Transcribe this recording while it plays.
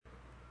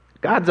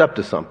God's up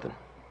to something.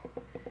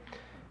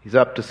 He's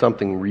up to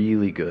something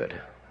really good.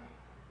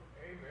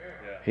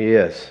 He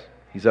is.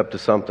 He's up to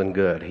something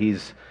good.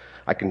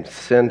 I can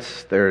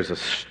sense there's a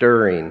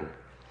stirring.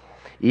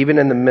 Even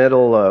in the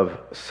middle of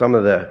some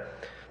of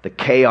the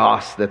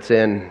chaos that's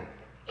in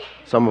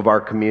some of our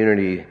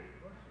community,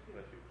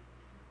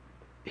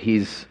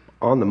 He's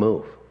on the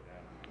move.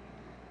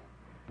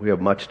 We have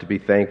much to be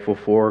thankful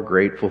for,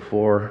 grateful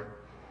for.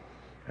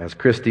 As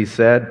Christy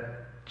said,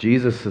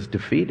 Jesus has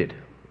defeated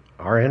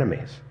our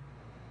enemies.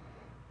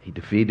 He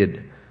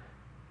defeated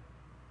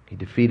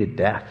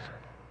death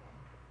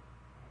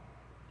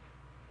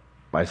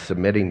by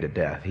submitting to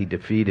death. He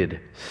defeated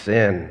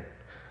sin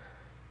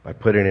by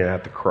putting it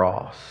at the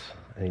cross.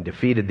 And He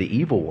defeated the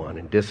evil one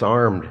and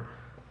disarmed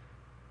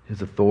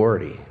his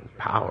authority and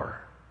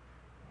power.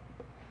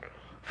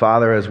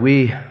 Father, as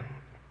we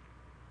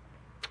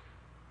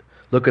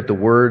look at the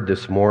Word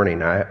this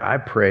morning, I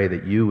pray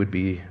that You would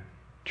be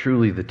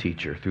truly the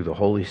teacher through the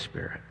Holy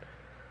Spirit.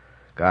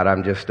 God,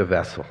 I'm just a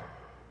vessel.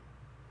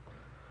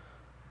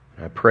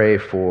 I pray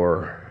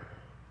for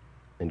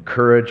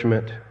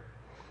encouragement.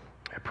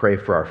 I pray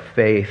for our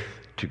faith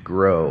to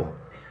grow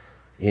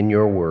in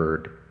Your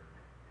Word. In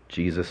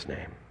Jesus'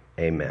 name,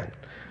 amen.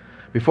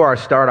 Before I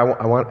start,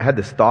 I had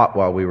this thought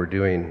while we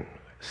were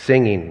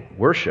singing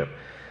worship.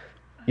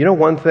 You know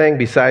one thing,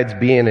 besides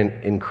being an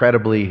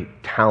incredibly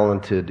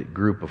talented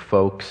group of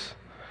folks,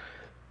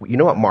 you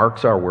know what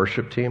marks our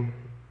worship team?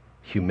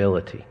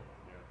 Humility.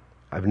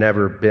 I've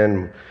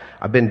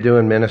been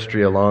doing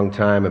ministry a long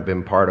time. I've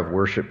been part of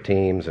worship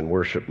teams and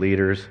worship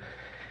leaders.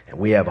 And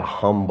we have a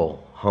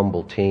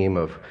humble team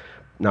of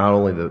not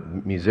only the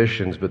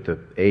musicians, but the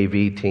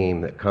AV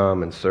team that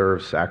come and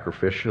serve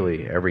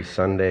sacrificially every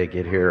Sunday,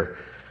 get here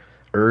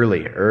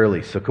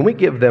early. So can we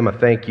give them a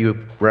thank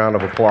you round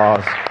of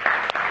applause?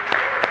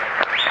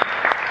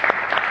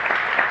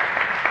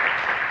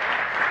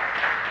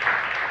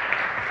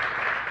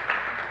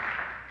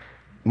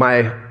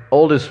 My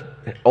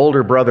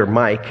older brother,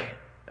 Mike,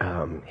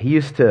 he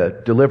used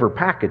to deliver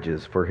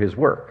packages for his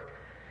work.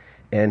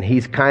 And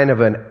he's kind of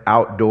an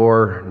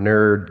outdoor,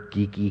 nerd,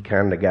 geeky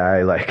kind of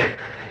guy. Like,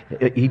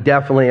 he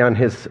definitely on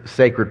his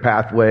sacred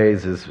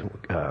pathways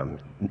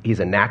he's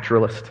a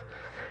naturalist.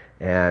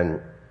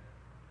 And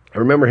I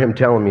remember him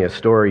telling me a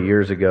story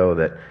years ago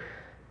that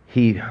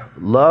he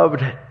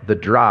loved the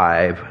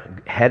drive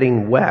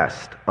heading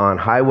west on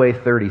Highway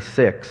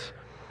 36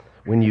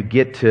 when you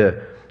get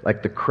to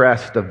like the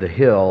crest of the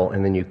hill,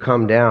 and then you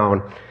come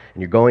down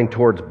and you're going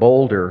towards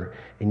Boulder,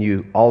 and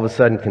you all of a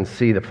sudden can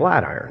see the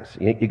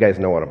Flatirons. You guys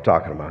know what I'm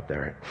talking about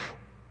there. Right?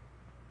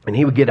 And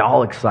he would get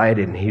all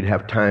excited, and he'd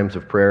have times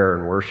of prayer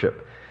and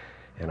worship.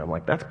 And I'm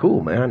like, that's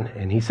cool, man.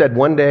 And he said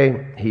one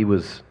day he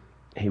was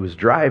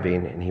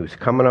driving, and he was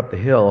coming up the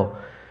hill,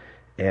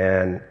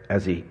 and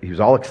as he was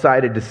all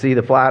excited to see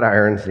the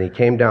Flatirons, and he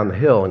came down the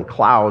hill, and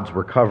clouds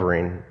were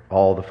covering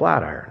all the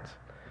Flatirons.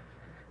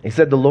 He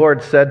said the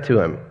Lord said to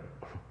him,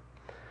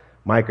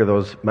 Mike, are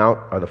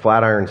the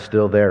Flatirons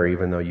still there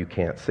even though you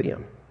can't see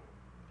them?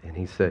 And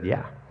he said,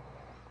 yeah,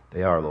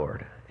 they are,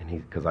 Lord,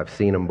 because I've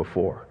seen them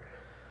before.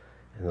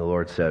 And the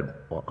Lord said,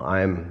 well,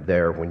 I'm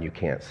there when you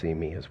can't see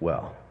me as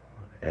well.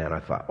 And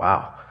I thought,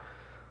 wow.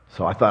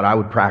 So I thought I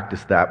would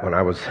practice that when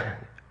I was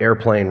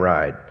airplane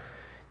ride.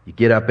 You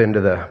get up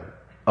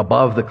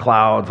above the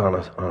clouds on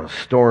a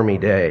stormy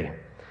day,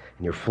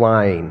 and you're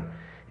flying,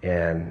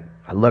 and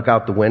I look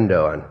out the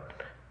window, and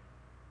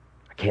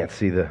I can't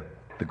see the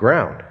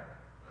ground.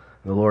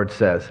 The Lord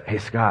says, hey,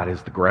 Scott,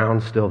 is the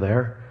ground still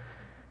there?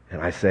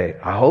 And I say,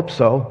 I hope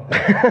so.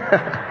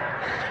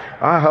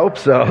 I hope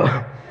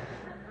so.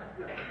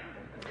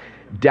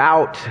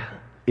 Doubt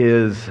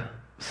is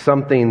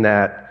something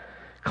that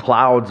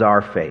clouds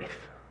our faith.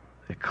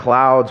 It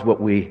clouds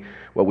what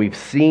we've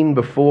seen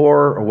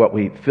before, or what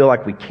we feel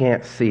like we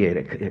can't see it.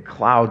 It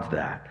clouds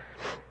that.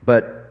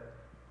 But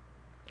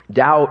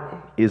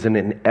doubt is an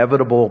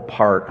inevitable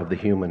part of the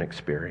human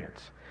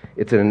experience.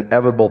 It's an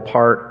inevitable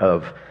part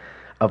of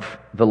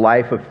the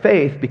life of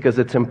faith, because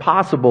it's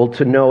impossible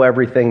to know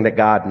everything that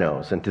God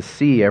knows and to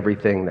see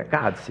everything that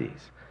God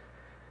sees.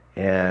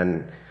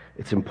 And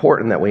it's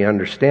important that we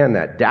understand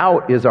that.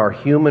 Doubt is our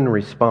human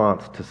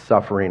response to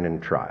suffering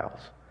and trials.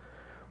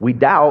 We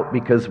doubt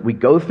because we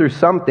go through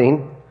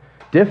something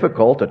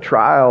difficult, a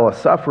trial, a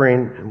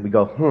suffering, and we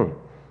go,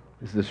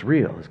 is this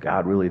real? Is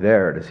God really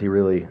there? Does He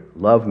really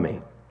love me?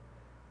 And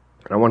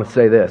I want to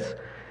say this.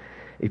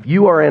 If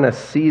you are in a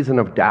season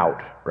of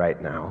doubt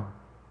right now,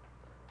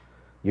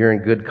 you're in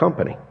good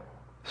company.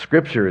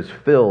 Scripture is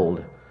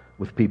filled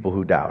with people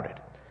who doubted.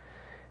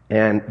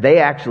 And they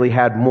actually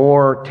had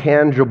more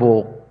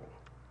tangible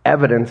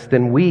evidence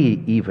than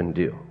we even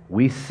do.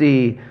 We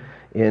see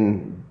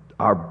in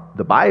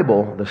the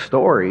Bible, the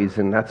stories,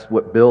 and that's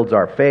what builds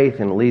our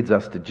faith and leads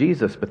us to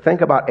Jesus. But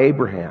think about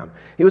Abraham.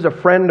 He was a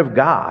friend of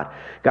God.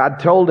 God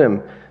told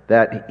him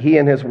that he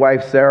and his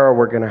wife Sarah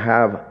were going to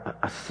have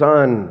a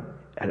son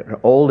at an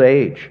old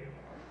age.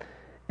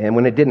 And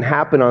when it didn't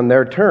happen on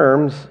their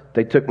terms,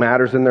 they took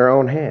matters in their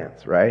own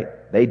hands, right?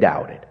 They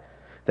doubted.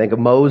 Think of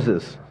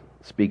Moses.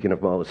 speaking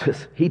of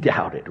Moses, he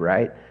doubted,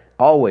 right?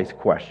 Always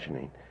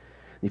questioning.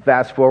 You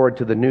fast forward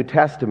to the New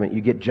Testament,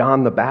 you get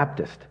John the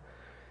Baptist.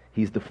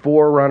 He's the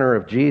forerunner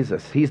of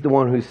Jesus. He's the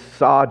one who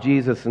saw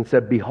Jesus and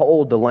said,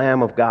 "Behold the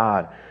Lamb of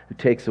God who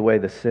takes away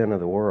the sin of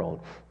the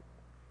world."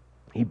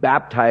 He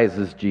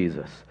baptizes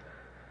Jesus.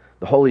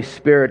 The Holy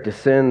Spirit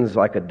descends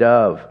like a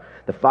dove.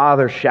 The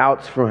Father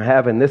shouts from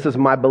heaven, "This is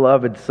my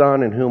beloved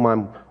Son in whom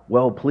I'm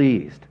well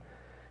pleased."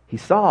 He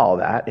saw all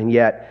that, and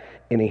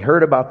he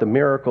heard about the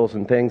miracles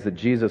and things that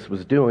Jesus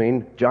was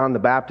doing. John the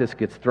Baptist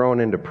gets thrown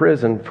into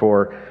prison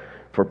for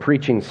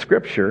preaching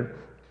Scripture.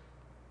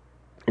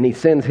 And he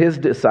sends his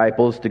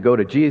disciples to go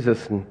to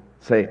Jesus and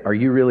say, "Are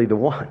you really the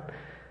one?"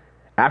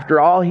 After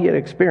all he had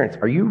experienced,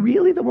 "Are you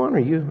really the one? Are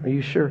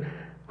you sure?"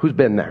 Who's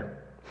been there?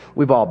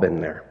 We've all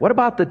been there. What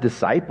about the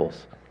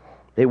disciples?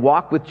 They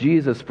walked with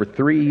Jesus for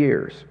 3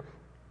 years.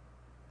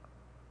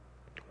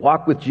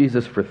 Walk with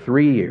Jesus for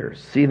 3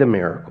 years. See the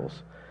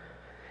miracles.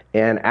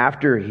 And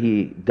after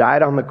he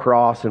died on the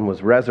cross and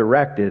was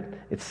resurrected,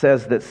 it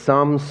says that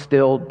some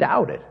still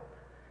doubted.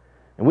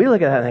 And we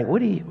look at that and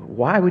think,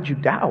 why would you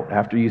doubt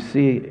after you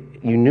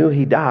knew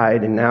he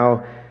died and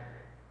now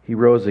he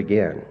rose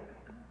again?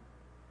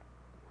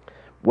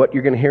 What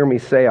you're going to hear me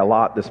say a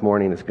lot this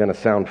morning is going to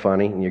sound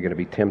funny and you're going to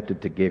be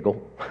tempted to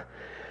giggle.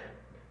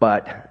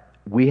 But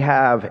we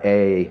have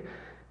a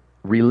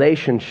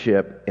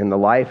relationship in the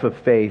life of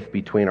faith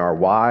between our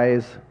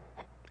whys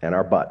and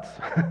our buts.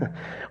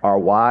 Our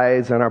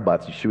whys and our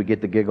buts. Should we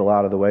get the giggle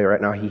out of the way right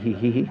now?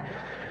 Hee.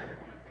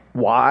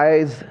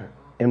 Whys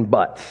and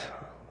buts.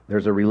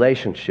 There's a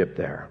relationship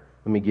there.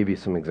 Let me give you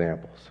some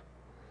examples.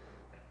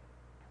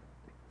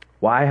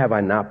 Why have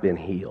I not been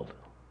healed?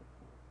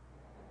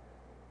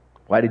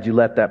 Why did you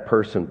let that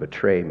person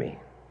betray me?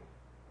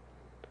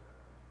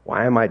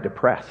 Why am I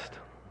depressed?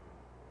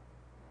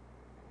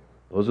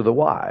 Those are the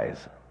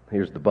whys.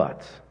 Here's the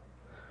buts.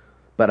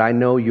 But I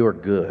know you're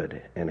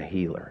good and a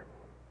healer.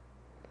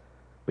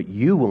 But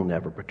you will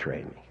never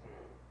betray me.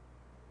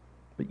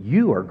 But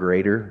you are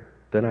greater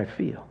than I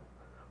feel.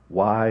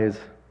 Whys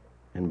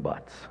and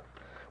buts.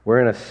 We're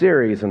in a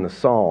series in the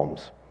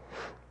Psalms.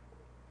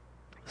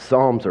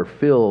 Psalms are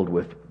filled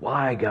with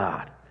why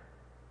God,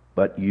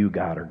 but you,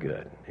 God, are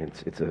good.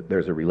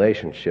 There's a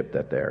relationship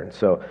there. And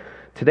so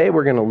today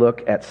we're going to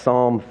look at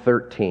Psalm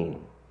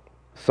 13.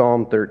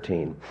 Psalm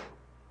 13.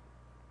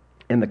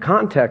 In the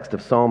context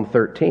of Psalm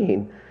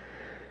 13,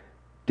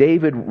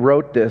 David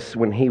wrote this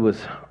when he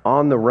was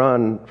on the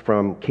run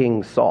from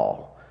King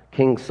Saul.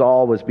 King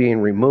Saul was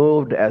being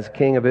removed as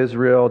king of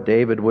Israel.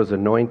 David was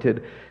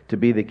anointed to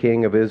be the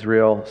king of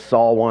Israel.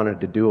 Saul wanted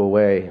to do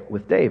away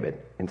with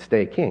David and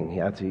stay king.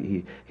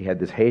 He had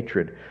this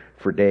hatred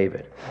for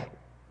David.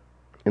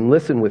 And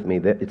listen with me,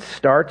 that it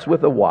starts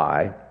with a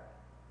why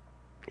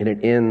and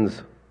it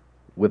ends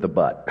with a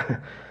but.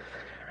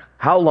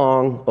 How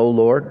long, O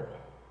Lord,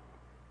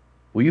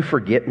 will you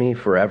forget me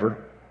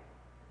forever?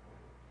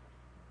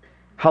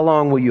 How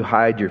long will you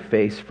hide your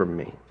face from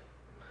me?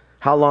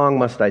 How long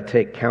must I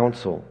take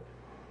counsel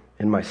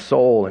in my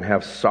soul and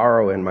have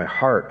sorrow in my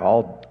heart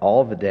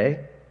all the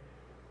day?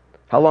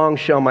 How long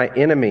shall my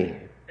enemy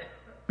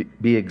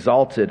be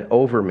exalted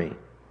over me?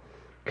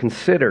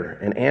 Consider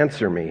and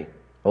answer me,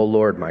 O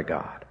Lord my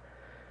God.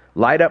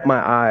 Light up my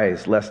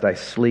eyes, lest I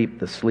sleep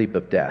the sleep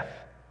of death,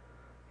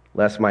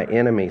 lest my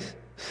enemies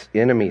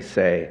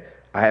say,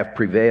 I have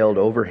prevailed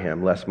over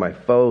him, lest my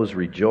foes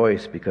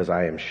rejoice because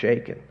I am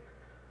shaken.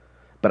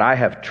 But I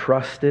have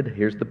trusted,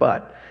 here's the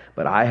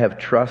but I have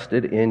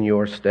trusted in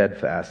your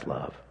steadfast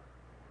love.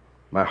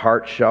 My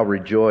heart shall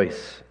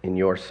rejoice in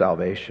your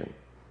salvation.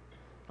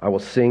 I will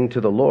sing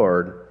to the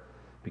Lord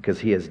because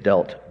he has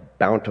dealt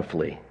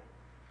bountifully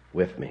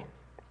with me.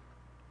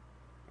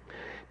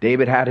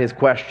 David had his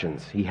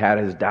questions. He had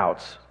his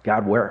doubts.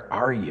 God, where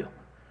are you?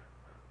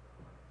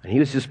 And he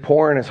was just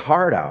pouring his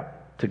heart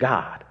out to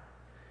God.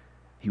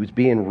 He was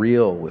being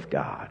real with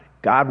God.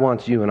 God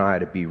wants you and I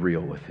to be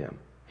real with him.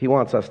 He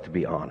wants us to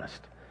be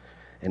honest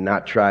and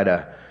not try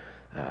to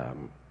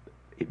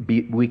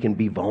we can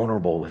be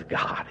vulnerable with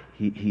God.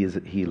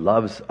 He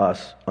loves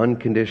us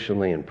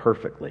unconditionally and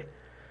perfectly.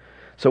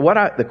 So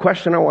the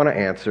question I want to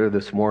answer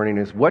this morning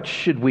is, what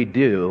should we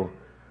do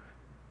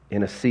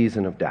in a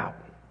season of doubt?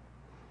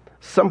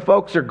 Some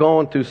folks are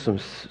going through some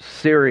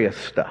serious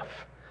stuff,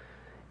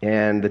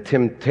 and the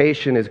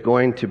temptation is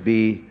going to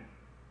be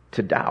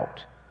to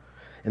doubt.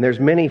 And there's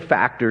many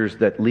factors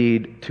that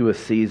lead to a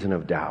season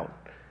of doubt.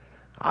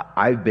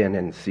 I've been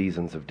in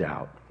seasons of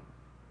doubt.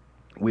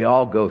 We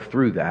all go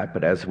through that,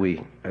 but as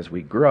we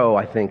grow,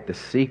 I think the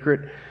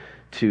secret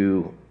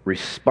to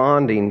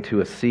responding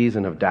to a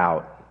season of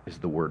doubt is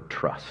the word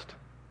trust.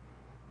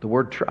 The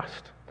word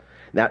trust.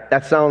 Now,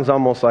 that sounds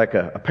almost like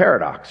a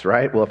paradox,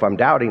 right? Well, if I'm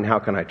doubting, how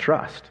can I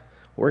trust?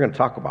 We're going to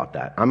talk about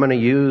that. I'm going to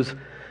use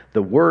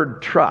the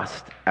word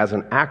trust as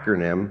an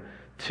acronym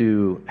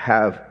to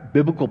have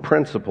biblical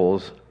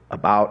principles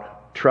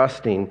about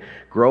trusting,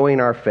 growing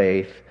our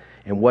faith,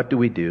 and what do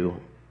we do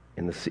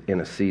in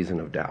a season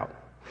of doubt.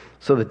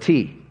 So the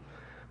T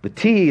The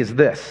T is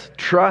this: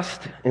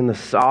 trust in the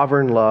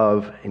sovereign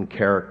love and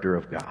character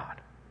of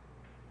God.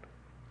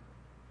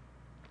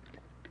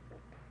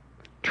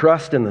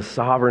 Trust in the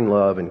sovereign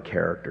love and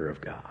character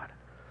of God.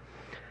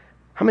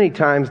 How many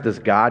times does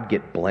God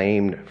get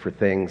blamed for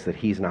things that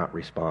He's not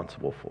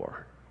responsible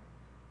for?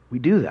 We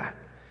do that.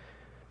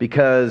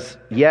 Because,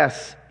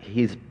 yes,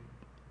 He's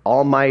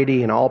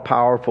almighty and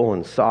all-powerful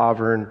and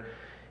sovereign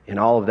and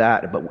all of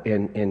that, but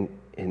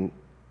and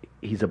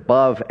He's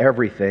above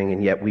everything,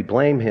 and yet we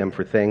blame Him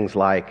for things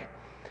like,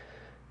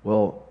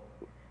 well,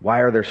 why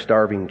are there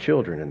starving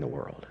children in the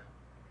world?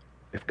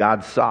 If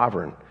God's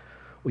sovereign.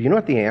 Well, you know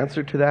what the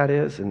answer to that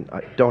is? And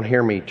don't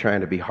hear me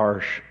trying to be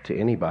harsh to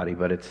anybody,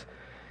 but it's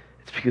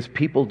because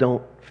people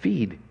don't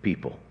feed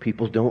people.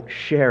 People don't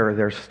share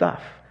their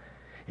stuff.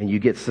 And you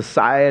get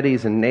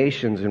societies and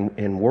nations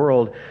and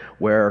world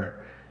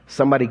where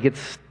somebody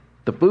gets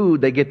the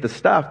food, they get the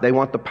stuff, they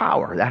want the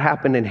power. That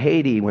happened in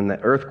Haiti when the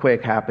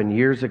earthquake happened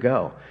years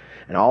ago.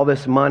 And all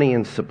this money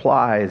and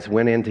supplies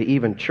went into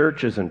even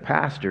churches and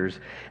pastors,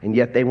 and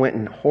yet they went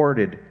and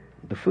hoarded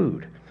the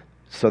food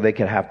so they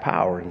could have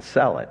power and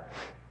sell it.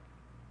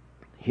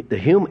 The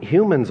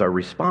humans are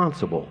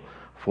responsible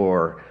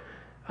for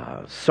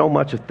so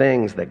much of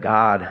things that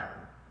God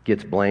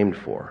gets blamed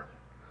for.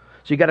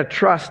 So you got to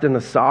trust in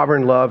the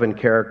sovereign love and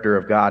character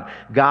of God.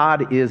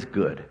 God is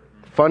good.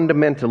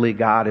 Fundamentally,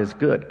 God is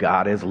good.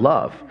 God is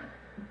love.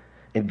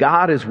 And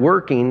God is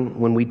working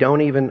when we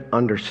don't even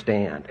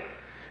understand.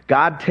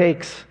 God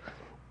takes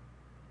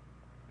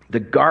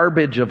the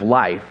garbage of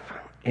life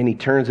and He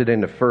turns it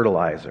into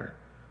fertilizer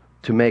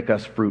to make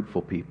us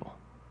fruitful people.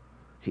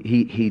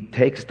 He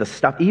takes the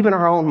stuff, even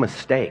our own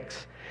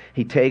mistakes,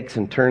 He takes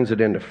and turns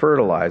it into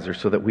fertilizer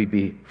so that we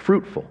be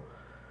fruitful.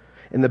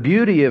 And the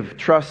beauty of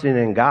trusting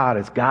in God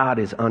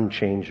is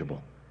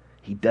unchangeable.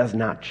 He does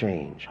not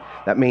change.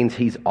 That means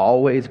He's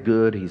always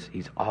good,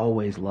 He's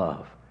always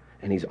love,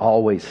 and He's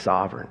always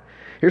sovereign.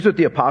 Here's what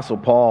the Apostle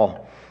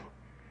Paul,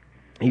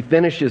 he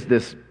finishes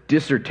this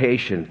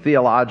dissertation,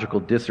 theological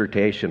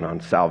dissertation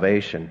on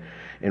salvation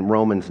in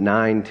Romans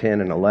 9,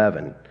 10, and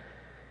 11.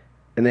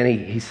 And then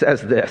he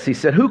says this. He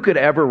said, "Who could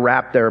ever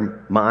wrap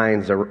their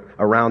minds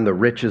around the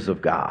riches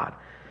of God,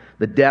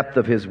 the depth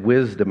of His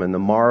wisdom and the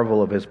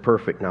marvel of His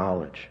perfect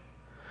knowledge?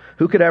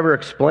 Who could ever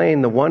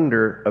explain the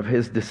wonder of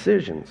His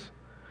decisions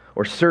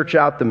or search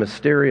out the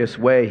mysterious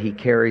way He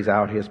carries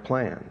out His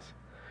plans?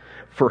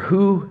 For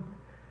who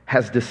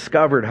has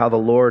discovered how the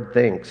Lord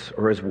thinks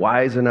or is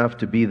wise enough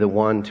to be the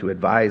one to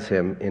advise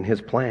Him in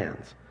His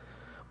plans?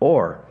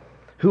 Or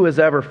who has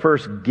ever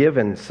first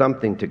given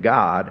something to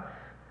God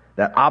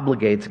that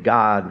obligates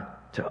God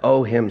to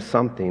owe Him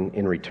something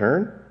in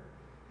return?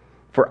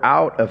 For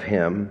out of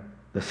Him,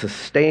 the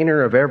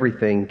sustainer of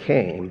everything,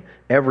 came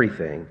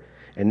everything,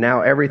 and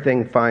now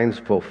everything finds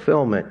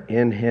fulfillment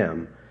in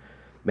Him.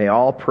 May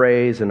all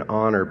praise and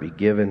honor be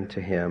given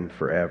to Him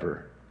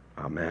forever.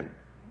 Amen."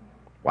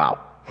 Wow.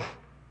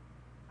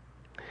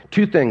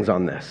 Two things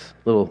on this,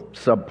 little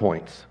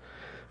subpoints.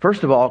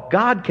 First of all,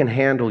 God can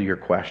handle your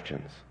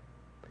questions.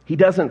 He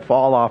doesn't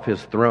fall off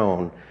His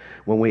throne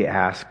when we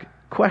ask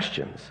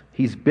questions.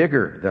 He's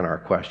bigger than our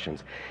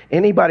questions.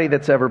 Anybody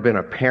that's ever been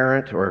a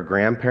parent or a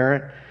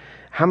grandparent,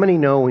 how many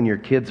know when your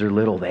kids are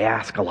little, they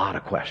ask a lot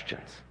of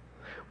questions?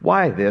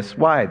 Why this?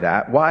 Why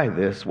that? Why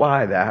this?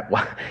 Why that?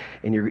 Why?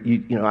 And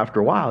you know,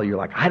 after a while, you're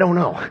like, I don't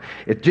know.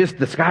 It's just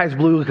the sky's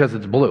blue because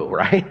it's blue,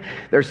 right?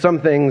 There's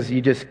some things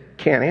you just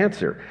can't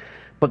answer.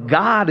 But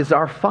God is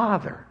our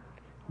Father.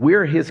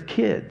 We're His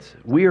kids.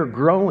 We are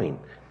growing.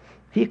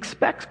 He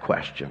expects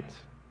questions.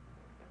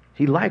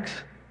 He likes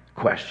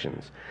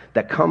questions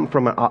that come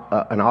from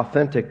an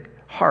authentic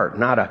heart,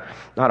 not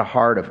a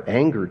heart of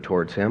anger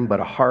towards Him, but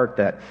a heart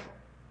that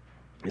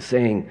is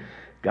saying,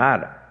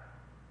 God,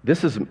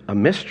 this is a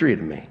mystery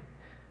to me.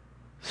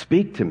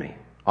 Speak to me.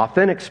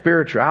 Authentic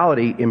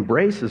spirituality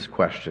embraces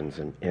questions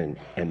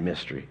and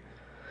mystery.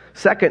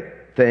 Second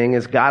thing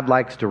is God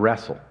likes to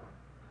wrestle.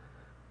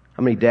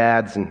 How many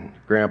dads and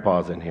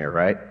grandpas in here,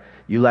 right?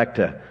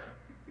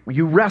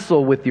 You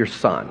wrestle with your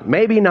son.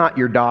 Maybe not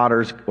your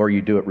daughters, or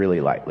you do it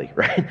really lightly,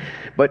 right?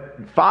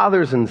 But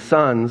fathers and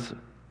sons,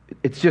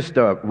 it's just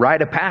a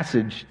rite of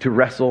passage to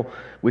wrestle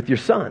with your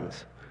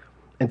sons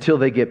until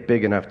they get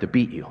big enough to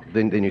beat you.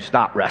 Then you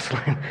stop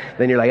wrestling.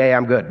 Then you're like, hey,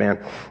 I'm good,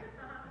 man.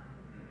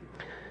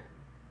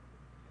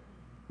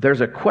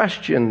 There's a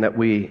question that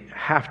we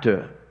have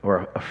to,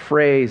 or a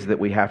phrase that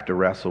we have to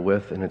wrestle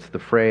with, and it's the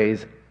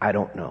phrase, I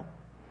don't know.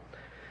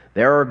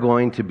 There are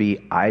going to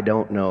be I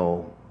don't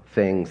know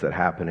things that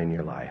happen in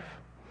your life.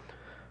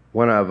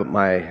 One of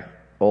my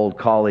old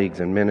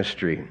colleagues in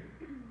ministry,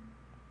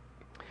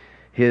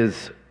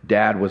 his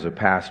dad was a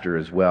pastor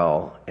as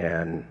well,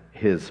 and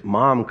his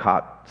mom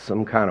had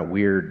some kind of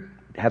weird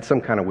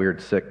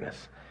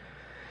sickness.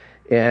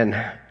 And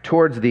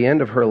towards the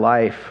end of her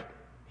life,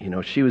 you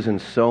know, she was in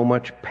so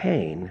much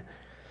pain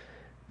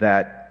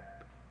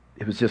that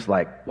it was just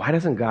like, why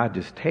doesn't God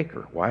just take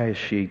her? Why is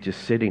she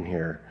just sitting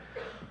here?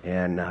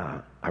 And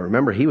I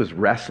remember he was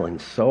wrestling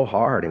so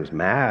hard. He was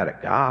mad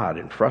at God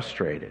and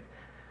frustrated.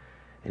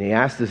 And he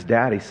asked his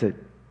dad, he said,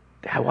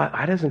 "Dad,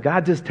 why doesn't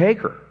God just take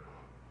her?"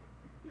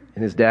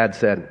 And his dad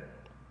said,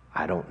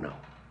 "I don't know."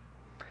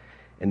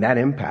 And that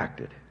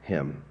impacted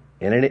him.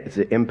 And it's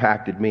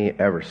impacted me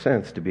ever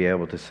since to be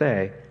able to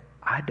say,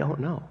 I don't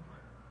know.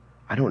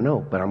 I don't know,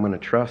 but I'm going to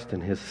trust in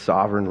His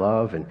sovereign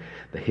love and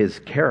His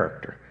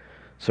character.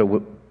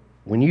 So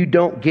when you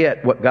don't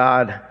get what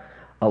God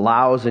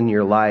allows in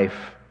your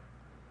life,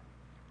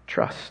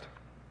 trust.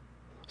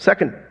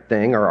 Second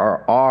thing, or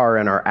our R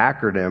in our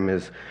acronym,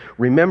 is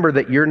remember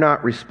that you're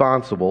not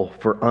responsible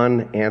for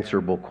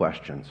unanswerable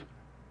questions.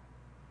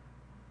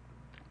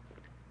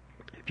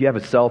 If you have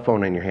a cell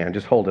phone in your hand,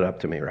 just hold it up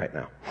to me right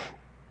now.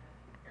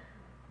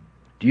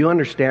 Do you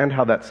understand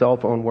how that cell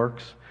phone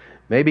works?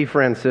 Maybe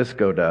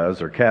Francisco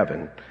does, or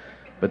Kevin,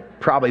 but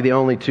probably the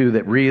only two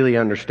that really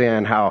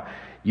understand how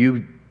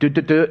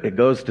it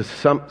goes to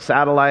some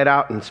satellite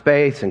out in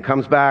space and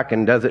comes back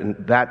and does it in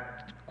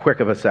that quick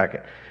of a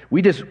second.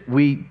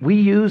 We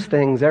use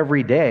things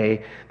every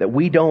day that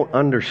we don't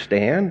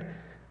understand.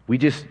 We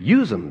just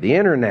use them. The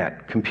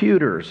internet,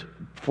 computers,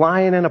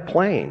 flying in a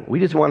plane. We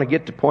just want to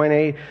get to point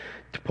A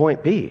to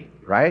point B,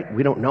 right?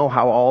 We don't know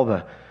how all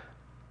the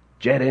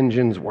jet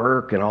engines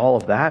work and all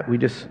of that. We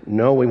just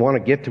know we want to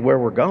get to where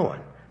we're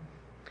going.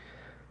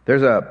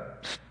 There's a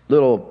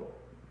little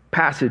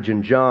passage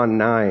in John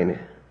 9.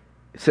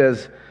 It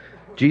says,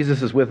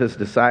 Jesus is with His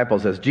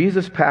disciples. As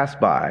Jesus passed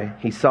by,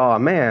 He saw a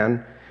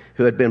man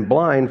who had been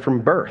blind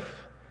from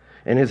birth.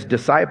 And His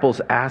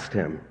disciples asked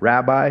Him,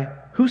 "Rabbi,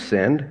 who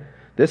sinned,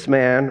 this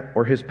man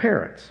or his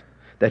parents,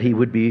 that he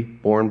would be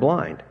born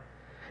blind?"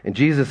 And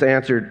Jesus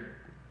answered,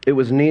 "It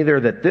was neither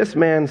that this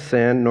man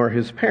sinned nor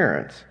his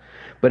parents,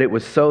 but it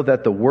was so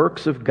that the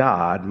works of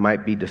God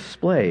might be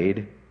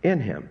displayed in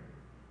him."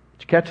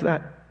 Did you catch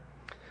that?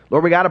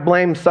 Lord, we got to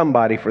blame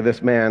somebody for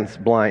this man's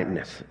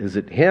blindness. Is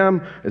it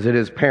him? Is it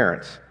his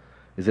parents?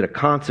 Is it a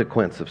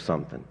consequence of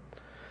something?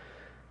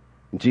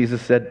 And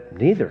Jesus said,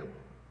 neither.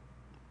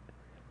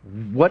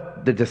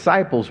 What the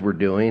disciples were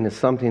doing is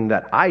something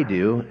that I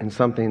do and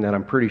something that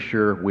I'm pretty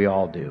sure we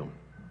all do.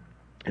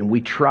 And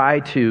we try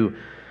to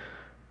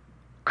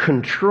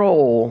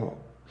control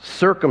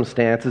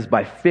circumstances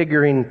by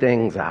figuring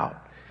things out.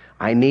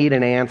 I need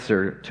an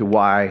answer to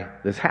why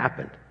this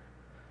happened.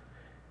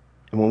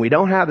 And when we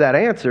don't have that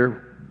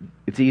answer,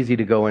 it's easy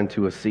to go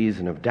into a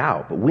season of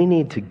doubt. But we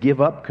need to give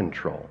up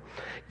control.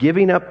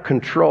 Giving up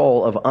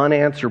control of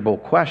unanswerable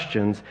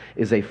questions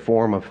is a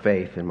form of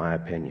faith, in my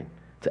opinion.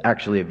 It's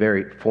actually a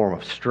very form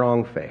of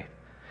strong faith.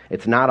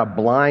 It's not a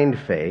blind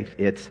faith.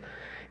 It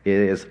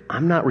is,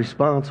 I'm not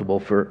responsible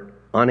for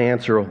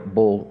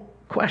unanswerable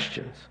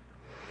questions.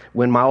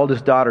 When my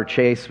oldest daughter,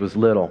 Chase, was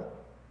little,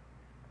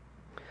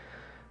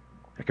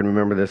 I can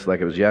remember this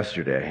like it was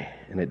yesterday,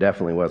 and it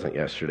definitely wasn't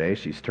yesterday.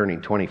 She's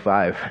turning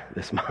 25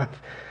 this month.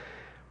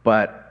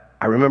 But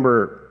I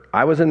remember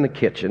I was in the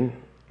kitchen,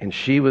 and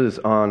she was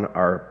on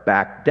our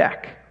back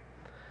deck.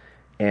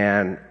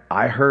 And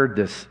I heard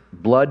this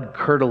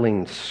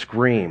blood-curdling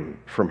scream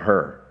from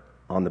her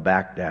on the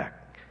back deck.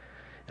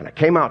 And I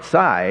came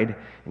outside,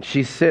 and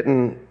she's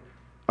sitting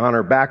on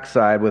her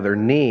backside with her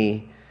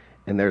knee,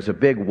 and there's a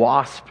big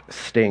wasp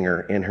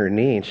stinger in her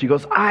knee. And she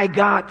goes, "I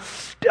got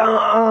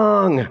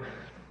stung!"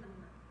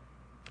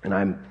 And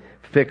I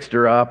fixed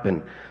her up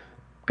and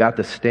got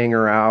the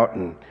stinger out.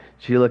 And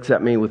she looks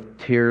at me with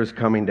tears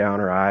coming down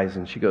her eyes.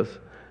 And she goes,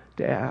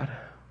 "Dad,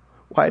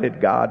 why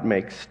did God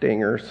make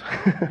stingers?"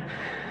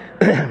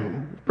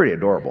 Pretty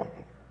adorable.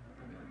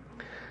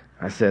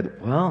 I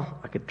said, "Well,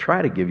 I could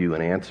try to give you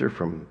an answer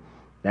from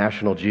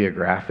National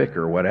Geographic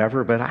or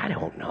whatever, but I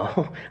don't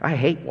know. I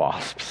hate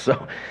wasps,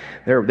 so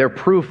they're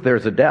proof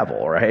there's a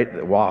devil, right?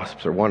 The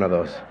wasps are one of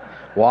those.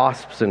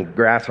 Wasps and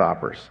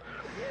grasshoppers.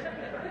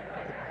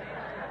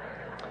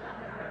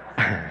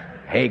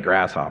 Hey,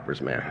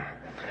 grasshoppers, man.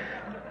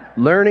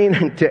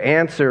 Learning to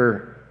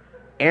answer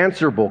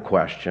answerable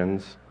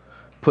questions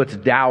puts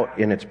doubt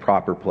in its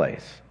proper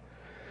place.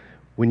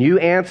 When you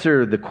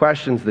answer the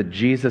questions that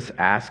Jesus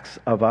asks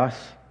of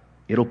us,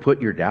 it'll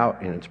put your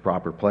doubt in its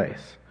proper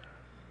place.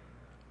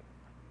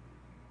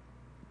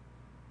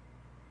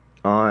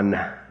 On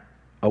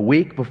a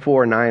week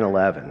before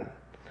 9/11,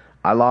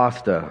 I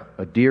lost a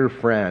dear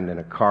friend in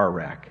a car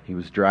wreck. He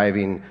was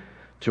driving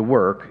to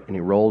work, and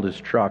he rolled his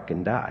truck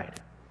and died.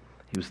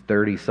 He was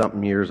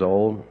 30-something years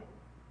old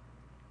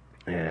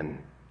and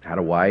had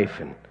a wife.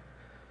 And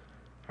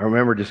I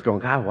remember just going,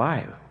 "God,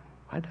 why?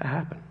 Why'd that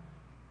happen?"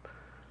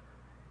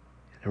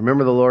 I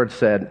remember the Lord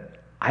said,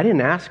 "I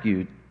didn't ask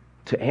you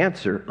to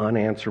answer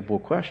unanswerable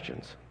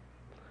questions,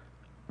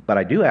 but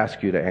I do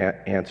ask you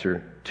to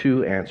answer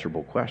two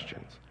answerable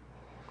questions."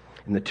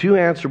 And the two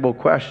answerable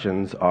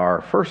questions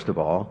are, first of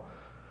all,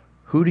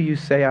 who do you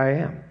say I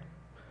am?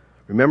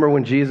 Remember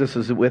when Jesus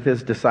was with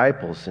his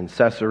disciples in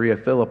Caesarea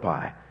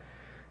Philippi,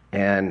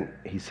 and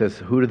he says,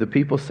 "Who do the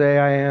people say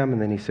I am?"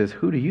 And then he says,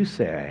 "Who do you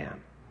say I am?"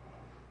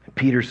 And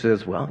Peter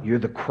says, "Well, you're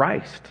the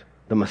Christ,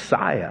 the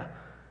Messiah,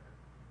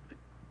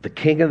 the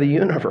King of the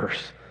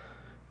universe,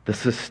 the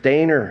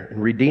sustainer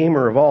and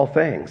redeemer of all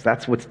things."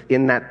 That's what's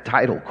in that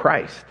title,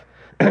 Christ.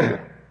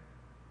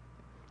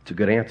 It's a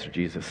good answer,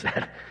 Jesus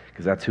said,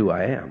 because that's who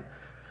I am.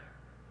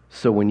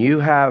 So when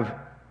you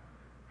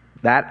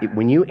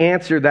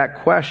answer that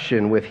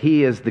question with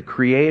He is the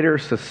creator,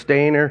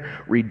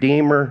 sustainer,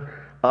 redeemer,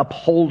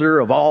 upholder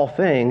of all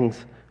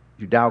things,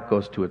 your doubt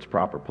goes to its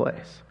proper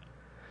place.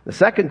 The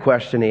second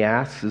question He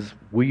asks is,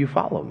 will you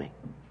follow me?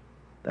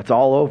 That's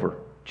all over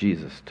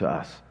Jesus to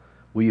us.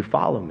 Will you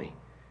follow me?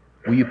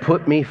 Will you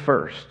put me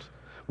first?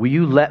 Will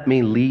you let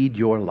me lead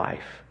your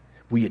life?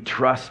 Will you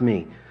trust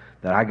me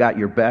that I got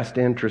your best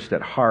interest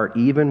at heart,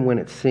 even when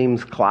it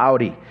seems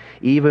cloudy,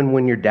 even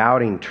when you're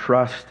doubting?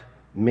 Trust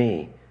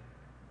me.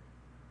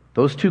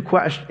 Those two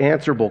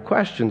answerable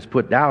questions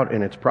put doubt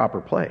in its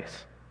proper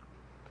place.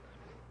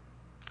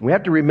 We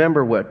have to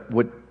remember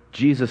what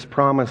Jesus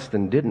promised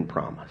and didn't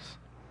promise.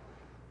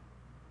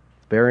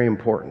 Very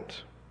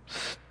important.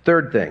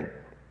 Third thing,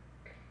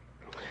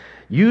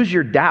 use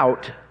your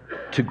doubt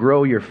to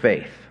grow your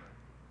faith.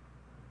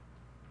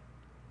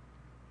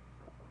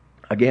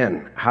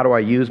 Again, how do I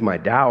use my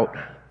doubt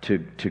to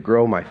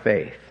grow my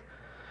faith?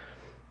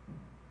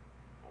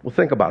 Well,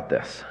 think about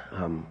this.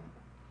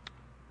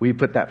 Will you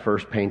put that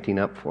first painting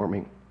up for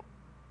me?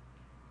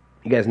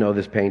 You guys know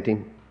this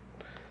painting?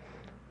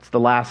 It's The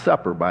Last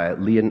Supper by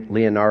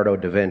Leonardo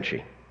da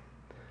Vinci.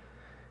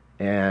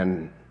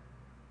 And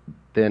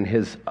then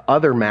his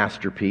other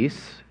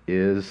masterpiece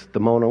is the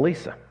Mona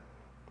Lisa.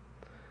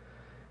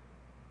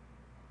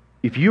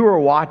 If you were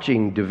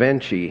watching Da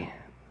Vinci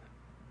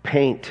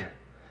paint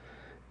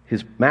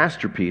his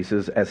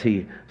masterpieces as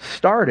he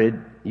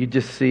started, you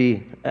just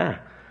see, I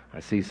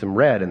see some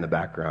red in the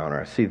background, or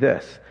I see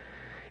this.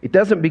 It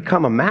doesn't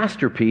become a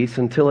masterpiece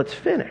until it's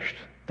finished.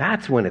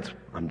 That's when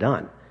I'm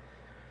done.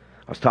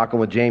 I was talking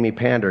with Jamie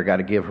Pander, got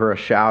to give her a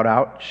shout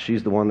out.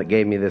 She's the one that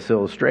gave me this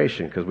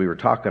illustration because we were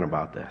talking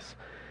about this.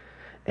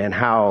 And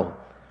how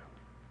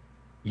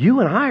you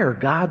and I are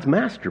God's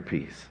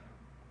masterpiece.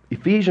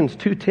 Ephesians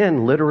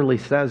 2:10 literally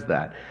says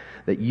that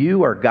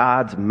you are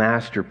God's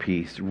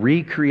masterpiece,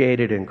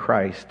 recreated in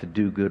Christ to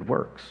do good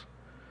works.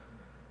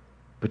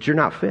 But you're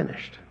not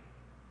finished,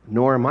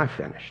 nor am I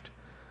finished.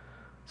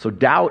 So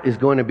doubt is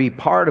going to be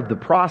part of the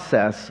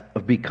process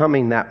of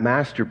becoming that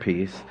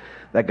masterpiece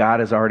that God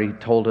has already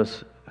told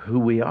us who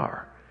we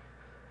are.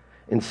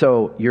 And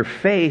so your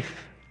faith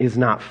is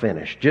not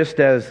finished. Just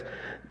as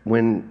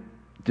when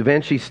Da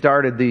Vinci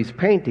started these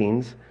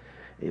paintings,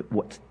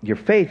 your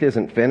faith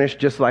isn't finished,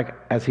 just like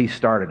as he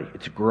started it.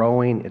 It's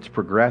growing, it's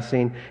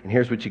progressing, and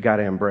here's what you got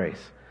to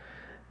embrace.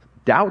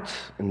 Doubts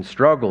and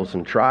struggles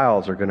and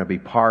trials are going to be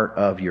part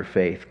of your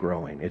faith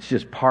growing. It's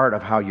just part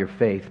of how your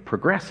faith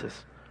progresses.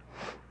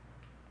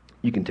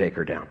 You can take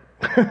her down.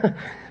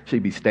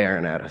 She'd be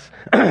staring at us.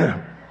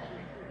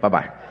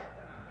 Bye-bye.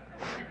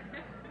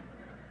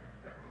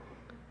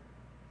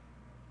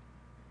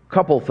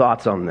 Couple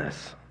thoughts on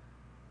this.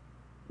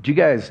 Do you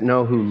guys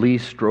know who Lee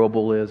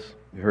Strobel is?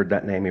 You heard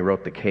that name. He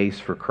wrote The Case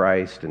for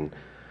Christ and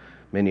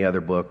many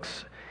other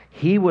books.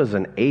 He was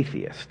an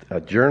atheist,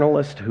 a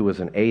journalist who was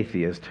an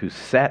atheist who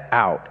set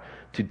out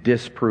to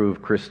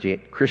disprove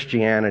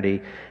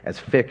Christianity as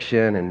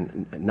fiction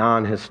and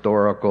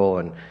non-historical,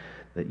 and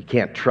that you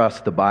can't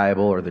trust the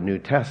Bible or the New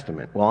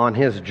Testament. Well, on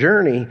his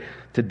journey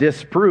to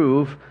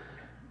disprove,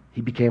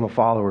 he became a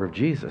follower of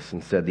Jesus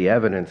and said the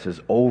evidence is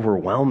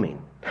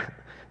overwhelming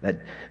that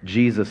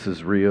Jesus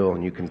is real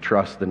and you can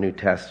trust the New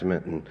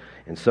Testament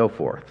and so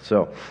forth.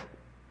 So,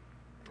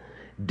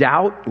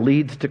 doubt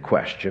leads to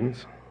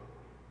questions.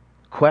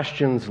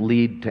 Questions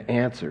lead to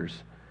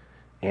answers.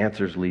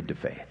 Answers lead to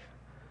faith.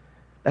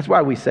 That's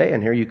why we say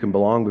in here you can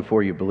belong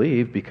before you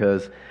believe,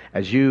 because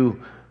as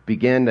you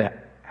begin to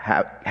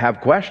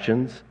have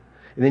questions,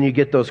 and then you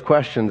get those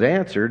questions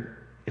answered,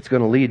 it's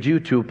going to lead you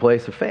to a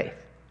place of faith.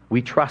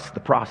 We trust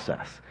the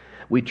process.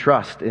 We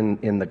trust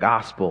in the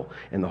gospel,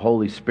 in the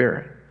Holy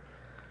Spirit.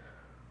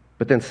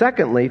 But then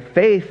secondly,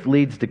 faith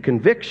leads to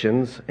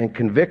convictions, and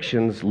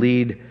convictions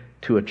lead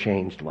to a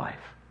changed life.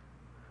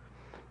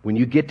 When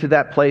you get to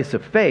that place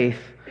of faith,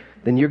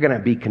 then you're going to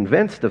be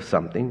convinced of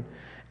something,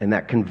 and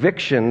that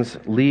convictions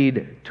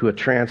lead to a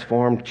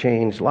transformed,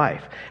 changed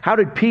life. How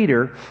did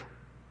Peter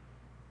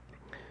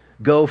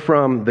go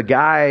from the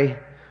guy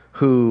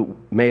who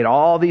made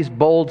all these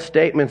bold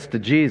statements to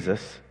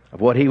Jesus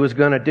of what he was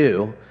going to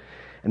do,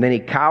 and then he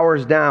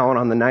cowers down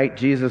on the night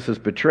Jesus is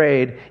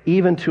betrayed,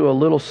 even to a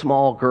little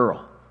small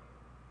girl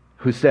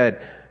who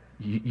said,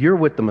 "You're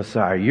with the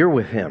Messiah, you're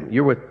with him,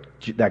 you're with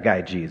that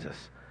guy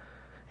Jesus.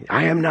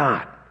 I am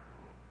not."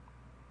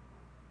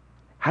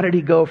 How did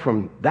he go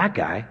from that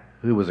guy,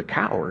 who was a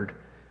coward,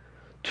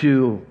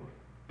 to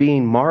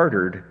being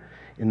martyred?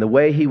 And the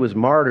way he was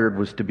martyred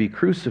was to be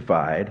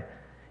crucified.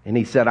 And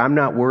he said, "I'm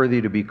not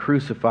worthy to be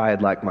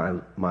crucified like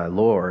my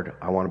Lord.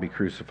 I want to be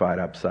crucified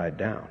upside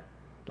down."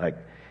 Like,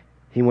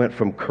 he went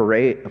from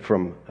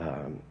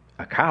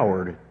a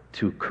coward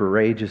to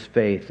courageous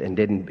faith, and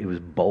it was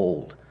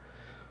bold.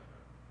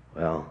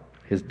 Well,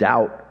 his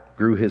doubt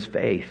grew his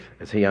faith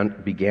as he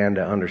began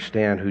to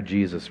understand who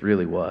Jesus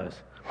really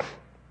was.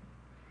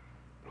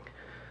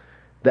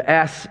 The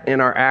S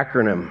in our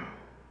acronym,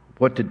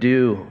 What to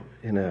do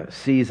in a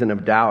season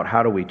of doubt?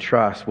 How do we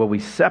trust? Well, we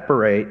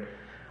separate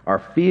our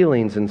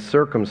feelings and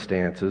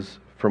circumstances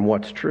from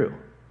what's true.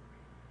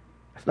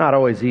 It's not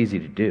always easy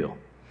to do.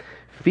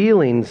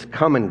 Feelings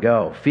come and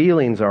go.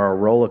 Feelings are a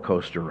roller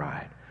coaster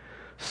ride.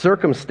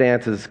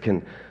 Circumstances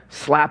can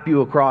slap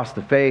you across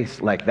the face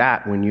like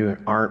that when you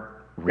aren't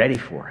ready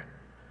for it.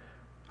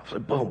 I was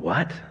like, well,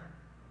 what?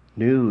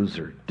 News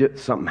or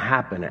something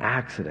happened, an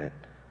accident,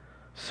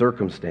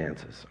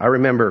 circumstances. I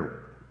remember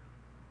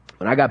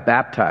when I got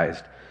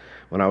baptized,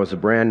 when I was a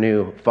brand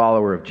new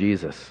follower of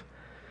Jesus.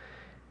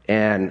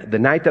 And the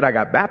night that I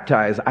got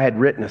baptized, I had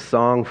written a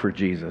song for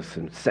Jesus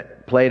and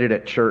played it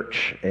at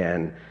church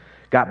and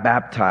got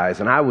baptized.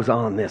 And I was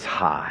on this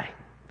high,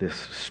 this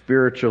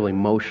spiritual,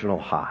 emotional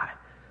high.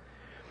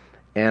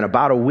 And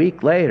about a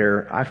week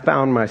later, I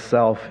found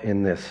myself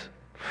in this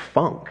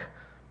funk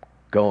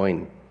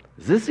going,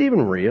 is this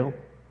even real?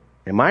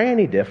 Am I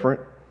any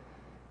different?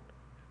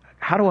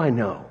 How do I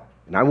know?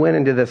 And I went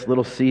into this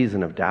little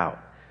season of doubt.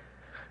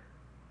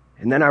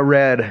 And then I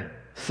read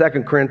 2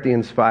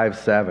 Corinthians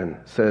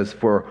 5:7 says,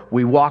 for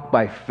we walk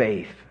by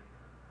faith,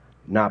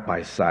 not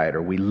by sight,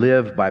 or we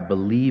live by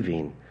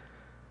believing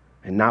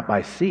and not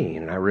by seeing.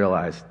 And I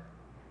realized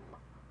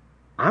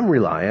I'm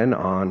relying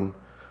on,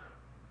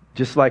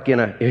 just like you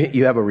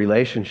have a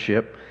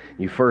relationship,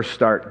 you first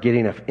start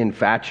getting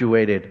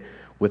infatuated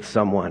with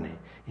someone,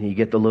 and you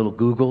get the little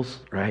Googles,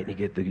 right?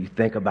 You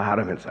think about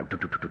them, and it's like,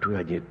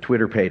 you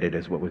Twitter-pated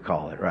is what we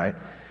call it, right?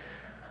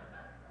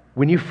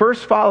 When you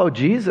first follow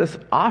Jesus,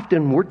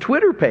 often we're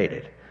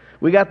Twitter-pated.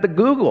 We got the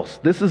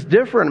Googles. This is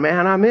different,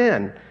 man, I'm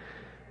in.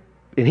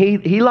 And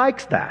he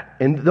likes that.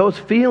 And those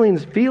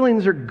feelings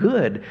are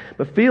good,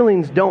 but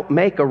feelings don't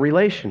make a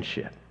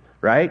relationship,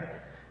 right?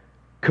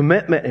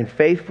 Commitment and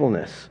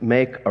faithfulness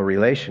make a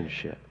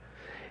relationship.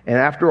 And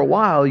after a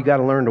while, you got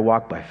to learn to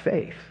walk by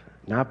faith,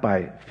 not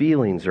by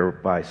feelings or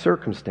by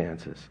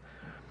circumstances.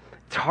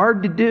 It's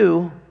hard to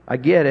do. I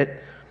get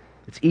it.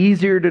 It's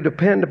easier to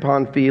depend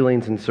upon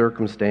feelings and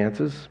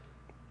circumstances.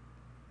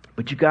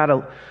 But you got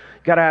to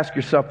ask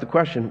yourself the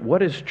question,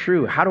 what is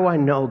true? How do I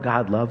know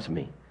God loves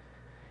me?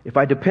 If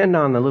I depend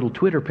on the little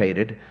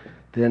Twitter-pated,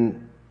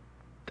 then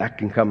that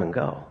can come and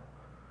go.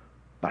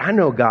 But I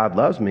know God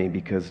loves me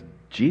because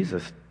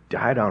Jesus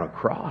died on a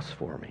cross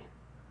for me.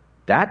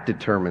 That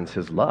determines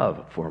his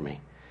love for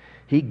me.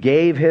 He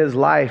gave his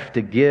life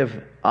to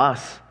give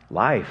us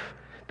life.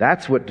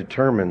 That's what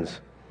determines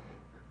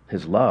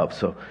his love.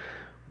 So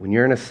when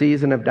you're in a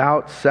season of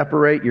doubt,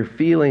 separate your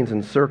feelings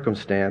and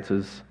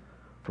circumstances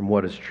from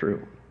what is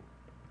true.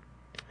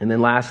 And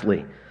then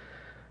lastly,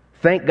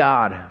 thank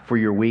God for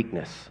your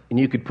weakness. And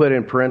you could put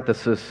in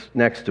parenthesis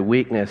next to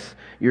weakness,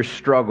 your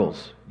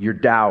struggles, your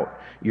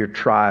doubt, your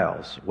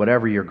trials,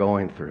 whatever you're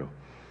going through.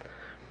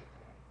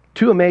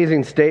 Two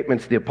amazing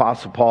statements the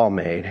Apostle Paul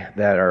made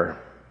that are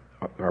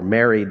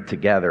married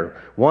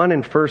together. One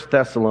in 1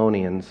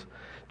 Thessalonians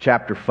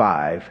chapter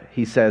 5,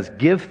 he says,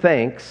 give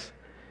thanks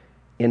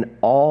in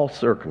all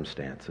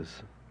circumstances,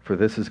 for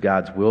this is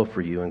God's will for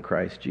you in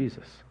Christ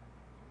Jesus.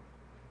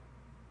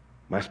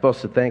 Am I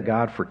supposed to thank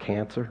God for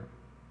cancer?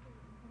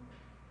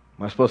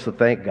 Am I supposed to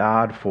thank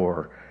God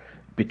for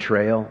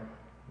betrayal?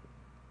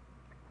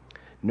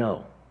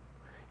 No.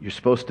 You're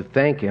supposed to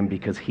thank him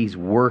because he's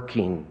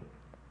working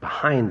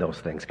behind those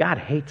things. God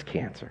hates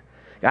cancer.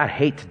 God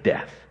hates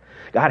death.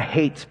 God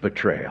hates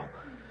betrayal.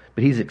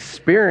 But he's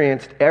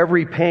experienced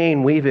every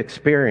pain we've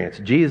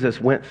experienced. Jesus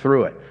went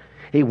through it.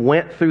 He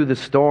went through the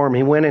storm.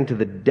 He went into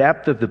the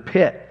depth of the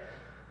pit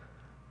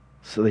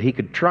so that he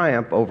could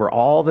triumph over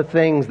all the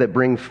things that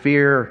bring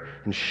fear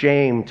and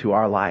shame to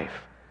our life.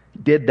 He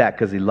did that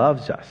because he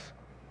loves us.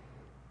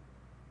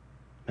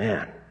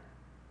 Man,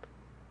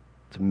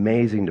 it's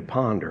amazing to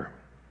ponder.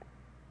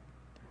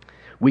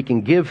 We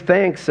can give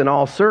thanks in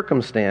all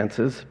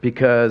circumstances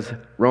because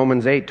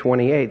Romans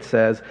 8:28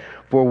 says,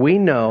 for we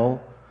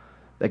know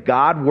that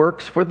God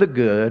works for the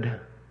good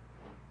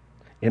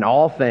in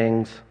all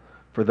things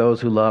for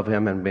those who love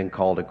him and been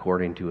called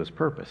according to his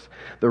purpose.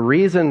 The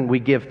reason we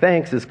give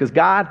thanks is because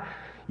God,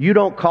 you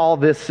don't call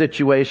this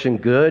situation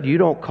good. You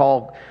don't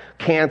call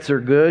cancer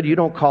good. You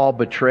don't call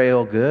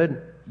betrayal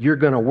good. You're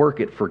going to work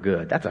it for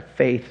good. That's a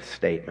faith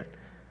statement.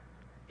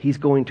 He's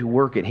going to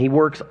work it. He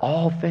works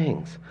all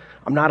things.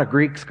 I'm not a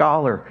Greek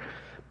scholar,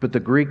 but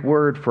the Greek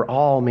word for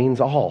all means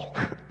all.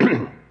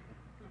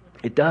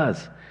 It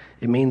does.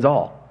 It means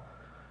all.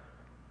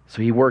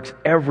 So he works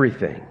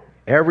everything,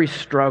 every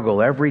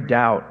struggle, every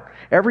doubt,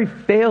 every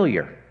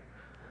failure.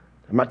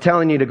 I'm not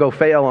telling you to go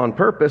fail on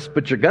purpose,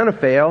 but you're going to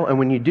fail, and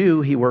when you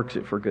do, he works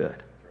it for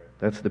good.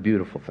 That's the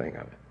beautiful thing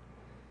of it.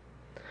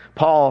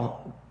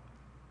 Paul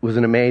was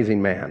an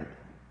amazing man.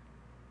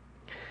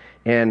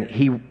 And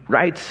he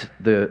writes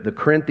the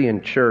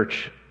Corinthian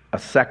church a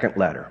second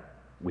letter.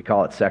 We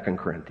call it 2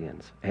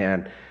 Corinthians.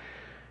 And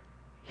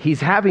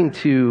he's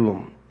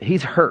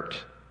hurt.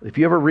 If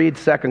you ever read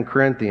 2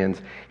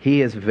 Corinthians,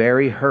 he is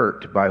very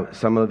hurt by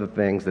some of the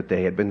things that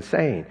they had been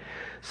saying.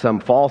 Some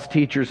false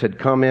teachers had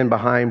come in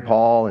behind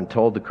Paul and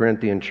told the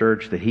Corinthian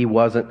church that he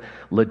wasn't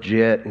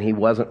legit and he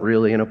wasn't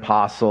really an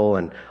apostle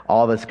and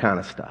all this kind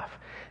of stuff.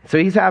 So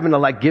he's having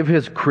to give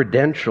his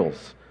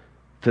credentials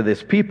to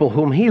this people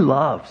whom he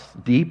loves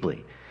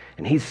deeply.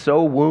 And he's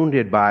so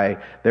wounded by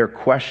their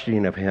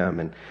questioning of him.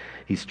 And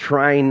he's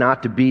trying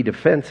not to be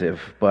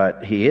defensive,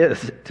 but he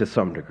is to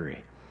some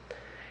degree.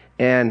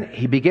 And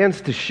he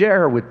begins to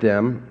share with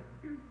them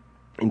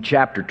in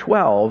chapter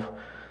 12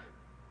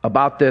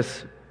 about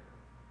this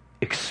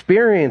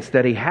experience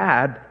that he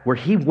had where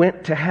he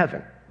went to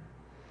heaven.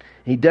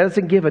 He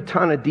doesn't give a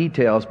ton of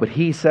details, but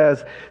he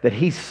says that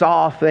he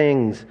saw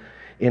things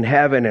in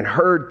heaven and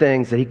heard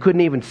things that he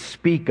couldn't even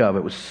speak of.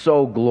 It was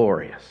so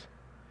glorious.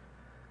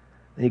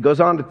 And he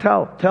goes on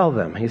to tell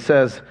them, he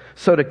says,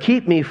 "So to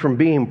keep me from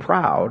being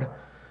proud,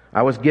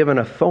 I was given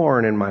a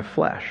thorn in my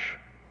flesh,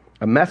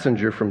 a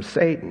messenger from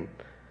Satan,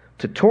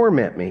 to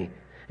torment me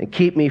and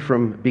keep me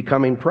from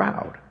becoming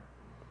proud.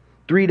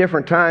 3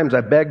 different times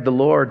I begged the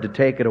Lord to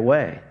take it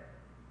away."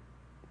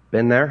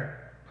 Been there?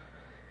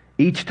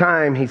 Each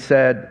time he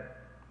said,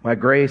 "My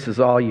grace is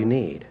all you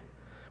need.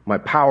 My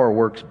power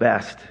works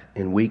best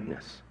in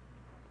weakness.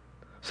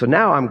 So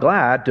now I'm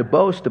glad to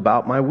boast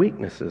about my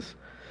weaknesses,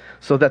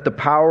 so that the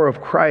power of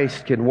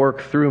Christ can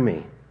work through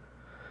me.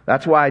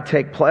 That's why I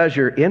take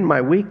pleasure in my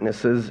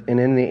weaknesses and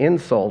in the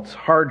insults,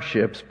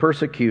 hardships,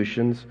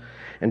 persecutions,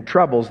 and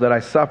troubles that I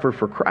suffer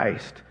for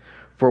Christ.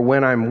 For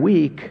when I'm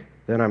weak,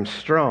 then I'm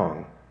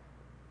strong."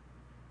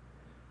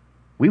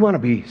 We want to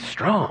be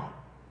strong.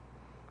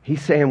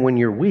 He's saying when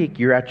you're weak,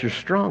 you're at your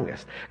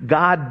strongest.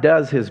 God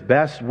does his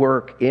best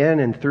work in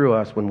and through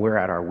us when we're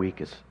at our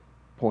weakest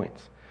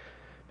points,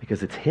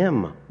 because it's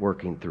him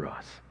working through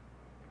us.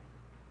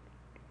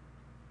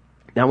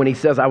 Now, when he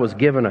says, "I was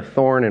given a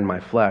thorn in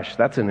my flesh,"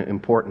 that's an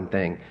important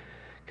thing,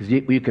 because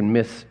you can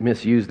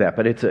misuse that.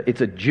 But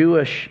it's a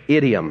Jewish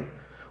idiom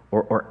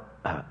or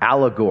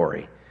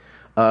allegory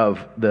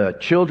of the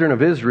children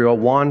of Israel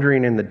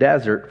wandering in the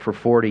desert for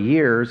 40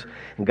 years.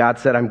 And God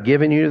said, "I'm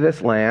giving you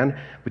this land,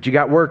 but you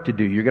got work to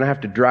do. You're going to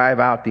have to drive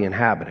out the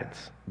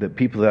inhabitants, the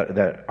people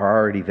that are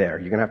already there.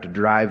 You're going to have to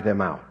drive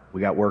them out. We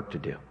got work to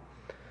do."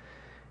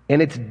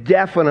 And it's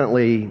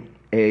definitely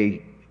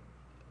a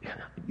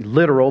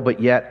literal, but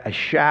yet a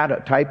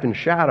type and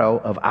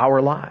shadow of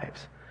our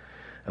lives.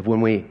 Of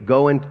when we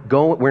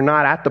we're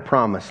not at the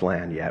promised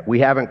land yet. We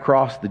haven't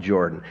crossed the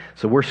Jordan.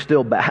 So we're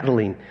still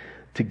battling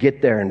to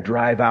get there and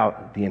drive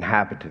out the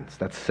inhabitants.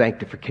 That's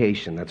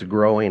sanctification. That's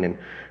growing in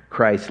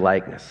Christ's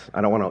likeness.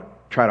 I don't want to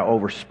try to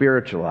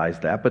over-spiritualize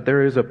that, but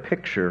there is a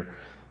picture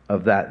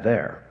of that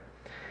there.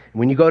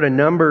 When you go to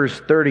Numbers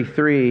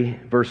 33,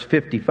 verse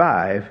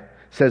 55, it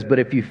says, "But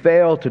if you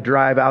fail to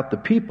drive out the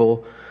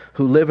people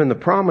who live in the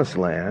promised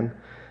land,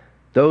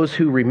 those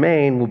who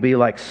remain will be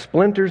like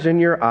splinters in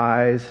your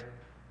eyes,"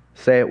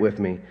 say it with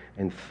me,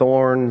 "and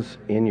thorns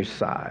in your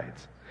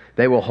sides.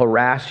 They will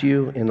harass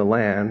you in the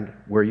land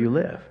where you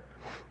live."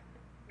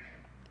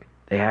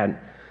 They had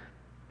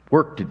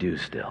work to do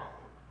still.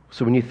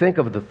 So when you think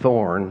of the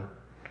thorn,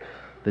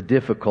 the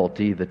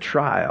difficulty, the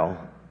trial,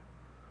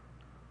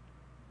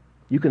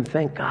 you can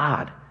thank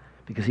God,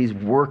 because he's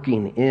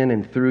working in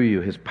and through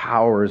you. His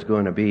power is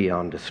going to be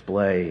on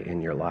display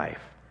in your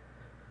life.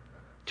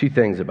 2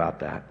 things about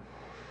that.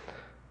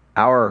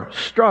 Our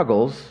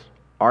struggles,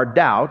 our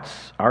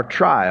doubts, our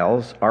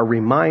trials are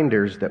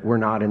reminders that we're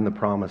not in the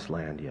promised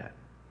land yet.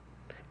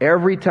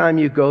 Every time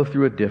you go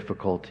through a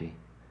difficulty,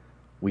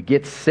 we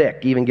get sick,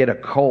 even get a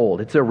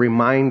cold, it's a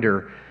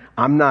reminder,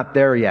 I'm not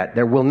there yet.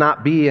 There will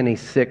not be any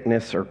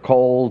sickness or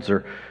colds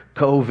or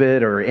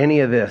COVID or any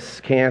of this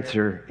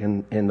cancer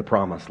in the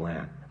promised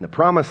land. And the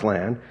promised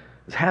land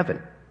is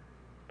heaven.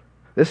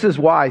 This is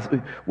why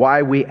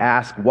we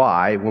ask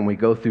why when we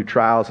go through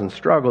trials and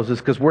struggles, is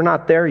because we're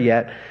not there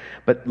yet.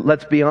 But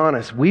let's be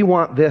honest, we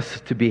want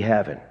this to be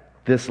heaven,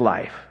 this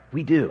life.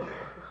 We do.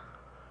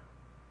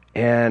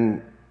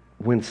 And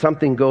when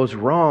something goes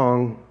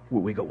wrong,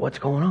 we go, what's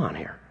going on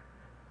here?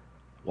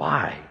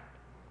 Why?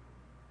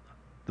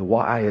 The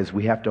why is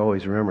we have to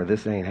always remember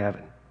this ain't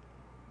heaven.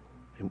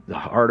 The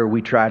harder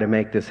we try to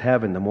make this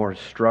heaven, the more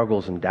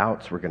struggles and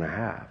doubts we're going to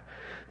have.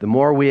 The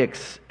more we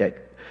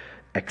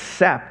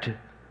accept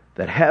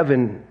that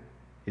heaven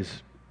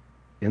is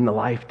in the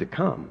life to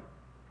come,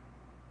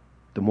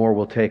 the more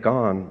we'll take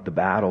on the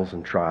battles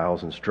and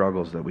trials and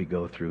struggles that we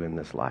go through in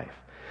this life.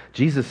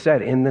 Jesus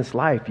said, in this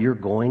life, you're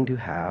going to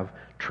have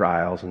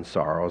trials and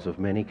sorrows of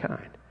many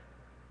kind.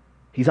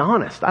 He's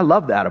honest. I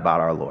love that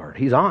about our Lord.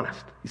 He's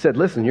honest. He said,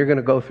 listen, you're going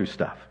to go through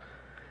stuff,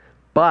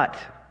 but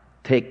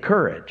take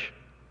courage.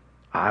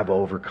 I've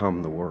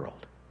overcome the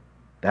world.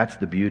 That's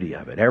the beauty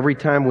of it. Every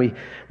time we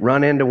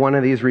run into one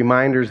of these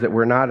reminders that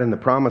we're not in the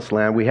promised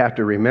land, we have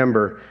to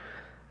remember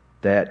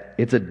that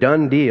it's a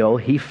done deal.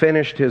 He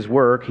finished his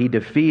work. He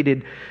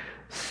defeated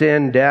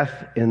sin,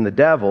 death, and the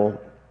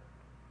devil,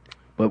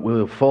 but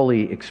we'll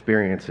fully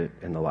experience it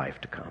in the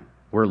life to come.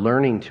 We're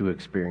learning to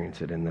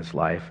experience it in this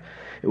life.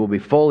 It will be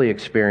fully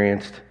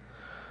experienced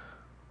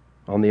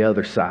on the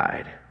other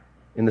side.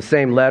 In the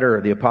same letter,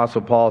 the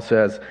Apostle Paul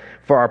says,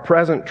 "For our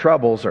present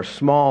troubles are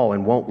small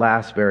and won't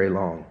last very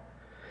long.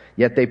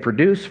 Yet they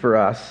produce for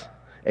us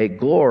a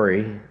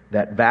glory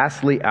that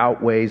vastly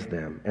outweighs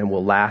them and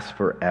will last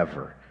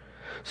forever."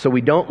 So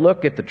we don't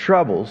look at the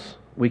troubles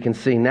we can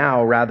see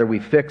now. Rather, we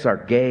fix our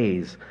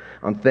gaze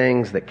on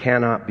things that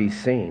cannot be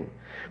seen.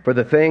 For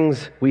the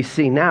things we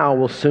see now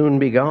will soon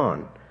be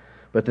gone,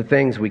 but the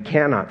things we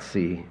cannot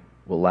see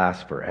will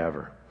last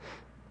forever.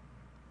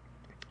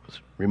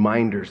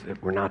 Reminders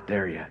that we're not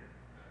there yet.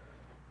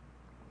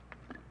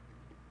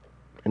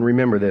 And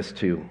remember this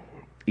too.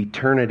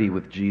 Eternity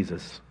with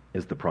Jesus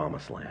is the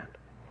promised land.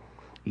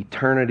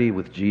 Eternity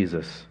with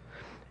Jesus,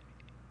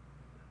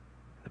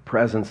 the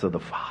presence of the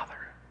Father.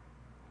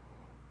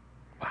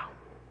 Wow,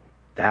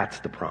 that's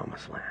the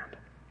promised land.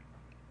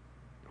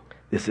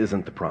 This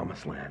isn't the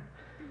promised land.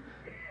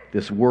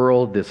 This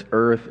world, this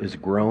earth is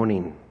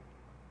groaning,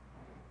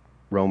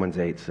 Romans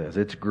 8 says.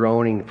 It's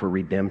groaning for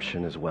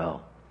redemption as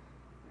well.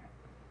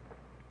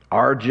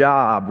 Our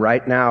job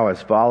right now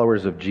as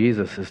followers of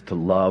Jesus is to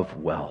love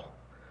well,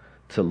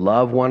 to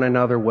love one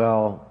another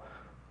well,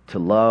 to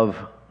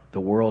love the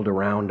world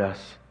around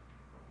us,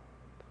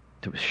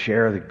 to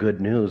share the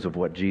good news of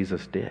what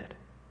Jesus did.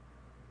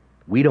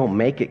 We don't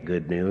make it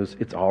good news,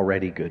 it's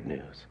already good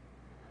news.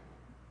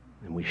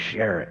 And we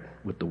share it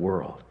with the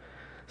world.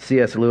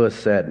 C.S. Lewis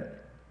said,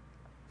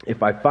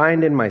 "If I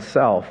find in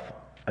myself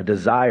a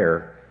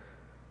desire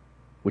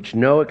which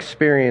no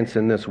experience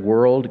in this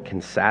world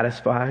can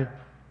satisfy,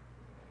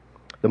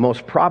 the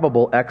most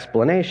probable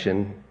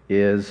explanation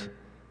is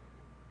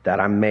that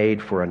I'm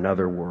made for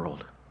another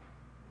world."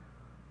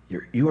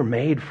 You are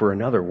made for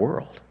another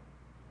world.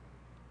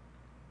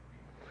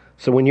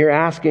 So when you're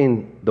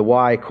asking the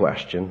why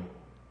question,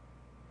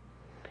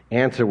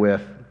 answer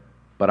with,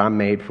 "But I'm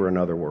made for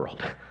another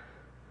world."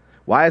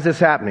 Why is this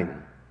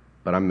happening?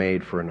 But I'm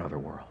made for another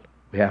world.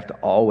 We have to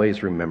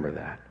always remember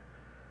that.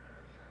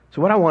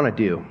 So what I want to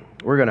do,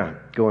 we're going to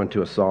go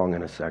into a song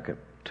in a second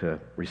to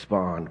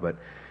respond, but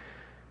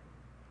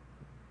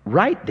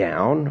write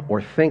down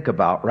or think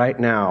about right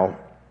now,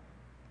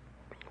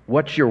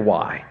 what's your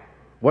why?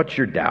 What's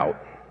your doubt?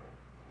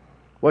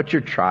 What's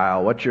your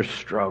trial? What's your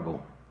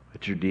struggle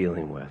that you're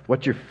dealing with?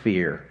 What's your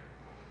fear?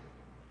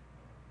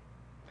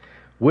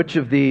 Which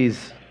of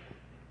these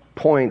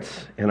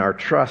points in our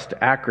TRUST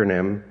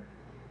acronym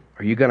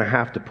are you going to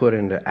have to put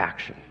into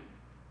action?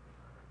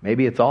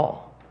 Maybe it's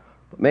all,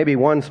 but maybe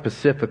one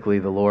specifically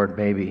the Lord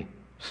maybe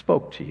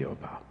spoke to you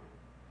about.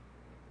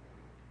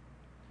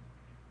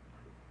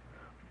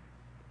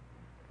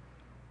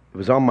 It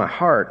was on my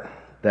heart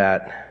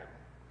that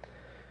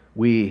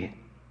we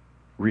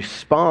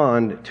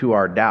respond to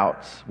our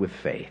doubts with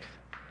faith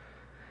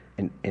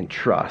and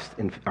trust.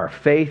 And our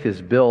faith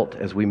is built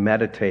as we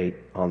meditate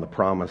on the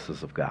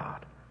promises of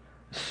God.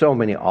 So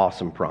many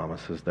awesome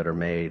promises that are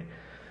made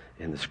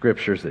in the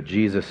scriptures that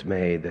Jesus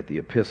made, that the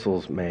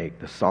epistles make,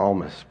 the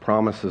psalmists,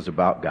 promises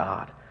about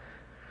God.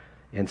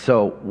 And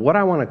so what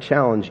I want to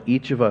challenge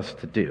each of us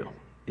to do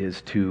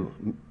is to,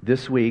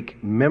 this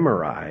week,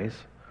 memorize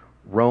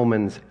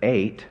Romans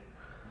 8,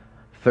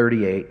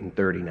 38 and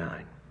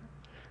 39.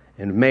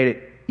 And made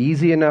it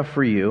easy enough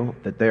for you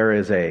that there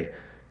is a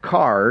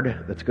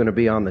card that's going to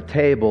be on the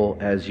table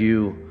as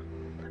you,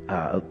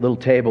 a little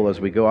table as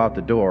we go out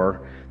the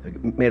door.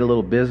 Made a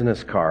little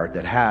business card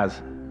that has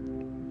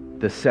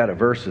this set of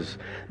verses.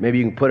 Maybe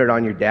you can put it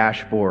on your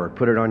dashboard,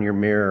 put it on your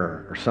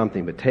mirror or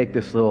something, but take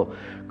this little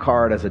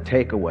card as a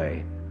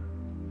takeaway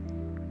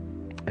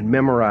and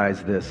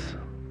memorize this.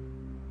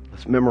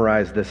 Let's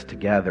memorize this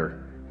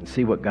together and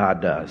see what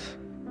God does.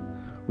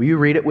 Will you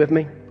read it with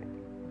me?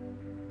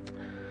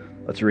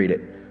 Let's read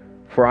it.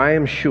 "For I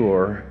am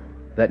sure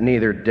that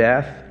neither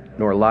death,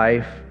 nor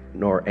life,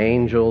 nor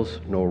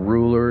angels, nor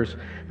rulers,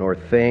 nor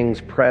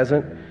things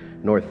present,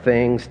 nor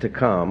things to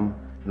come,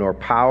 nor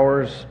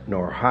powers,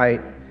 nor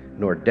height,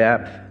 nor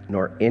depth,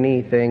 nor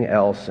anything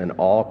else in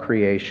all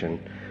creation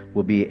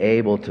will be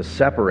able to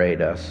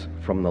separate us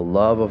from the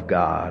love of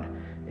God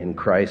in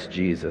Christ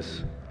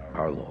Jesus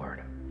our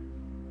Lord."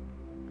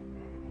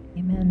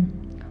 Amen.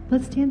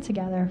 Let's stand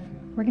together.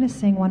 We're going to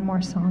sing one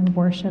more song of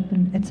worship,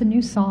 and it's a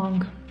new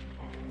song.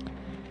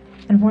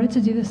 And I've wanted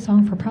to do this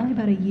song for probably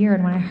about a year,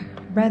 and when I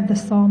read the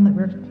psalm that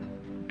we're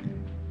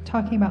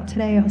talking about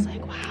today, I was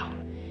like, wow.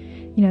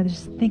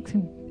 Just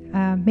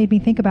made me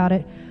think about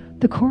it.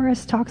 The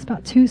chorus talks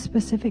about two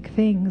specific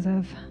things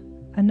of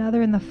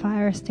another in the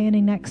fire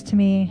standing next to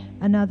me,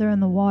 another in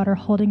the water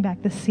holding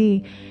back the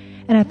sea.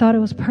 And I thought it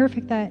was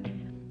perfect that,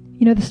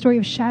 the story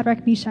of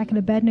Shadrach, Meshach, and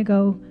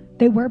Abednego,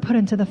 they were put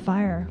into the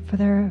fire for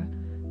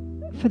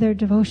their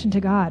devotion to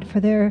God, for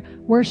their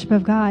worship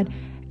of God.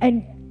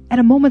 And at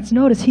a moment's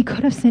notice, he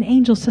could have sent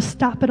angels to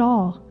stop it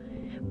all,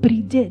 but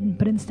he didn't.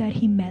 But instead,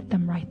 he met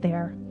them right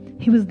there.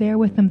 He was there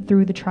with them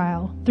through the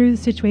trial, through the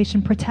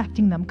situation,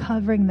 protecting them,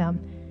 covering them.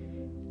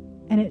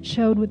 And it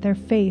showed with their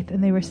faith,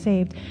 and they were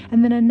saved.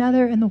 And then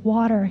another in the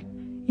water.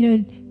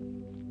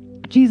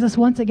 Jesus,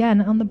 once again,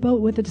 on the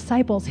boat with the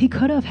disciples, he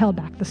could have held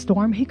back the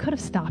storm. He could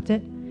have stopped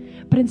it.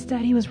 But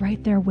instead, he was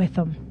right there with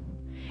them.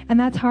 And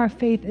that's how our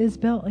faith is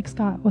built, like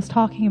Scott was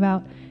talking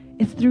about.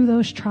 It's through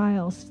those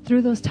trials,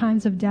 through those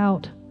times of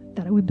doubt,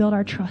 that we build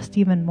our trust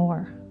even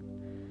more.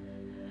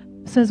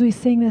 So as we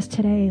sing this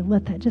today,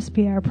 let that just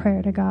be our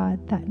prayer to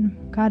God,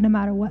 that God, no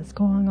matter what's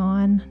going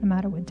on, no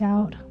matter what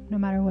doubt, no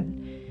matter what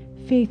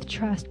faith,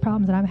 trust,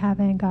 problems that I'm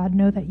having, God,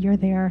 know that you're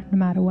there no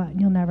matter what, and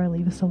you'll never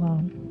leave us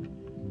alone.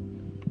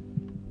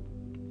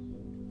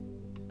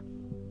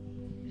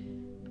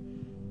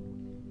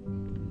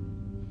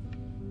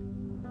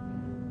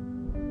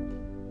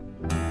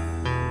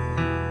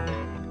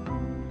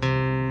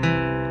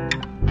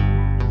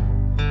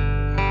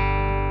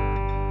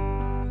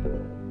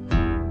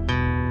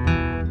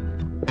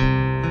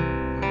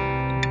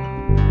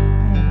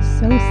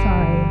 So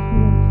sorry.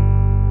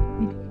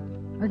 We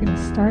are going to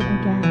start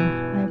again.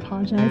 I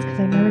apologize because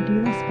I never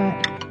do this, but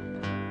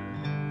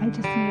I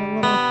just need a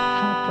little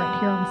help right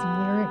here on some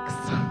lyrics.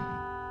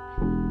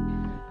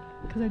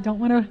 Because I don't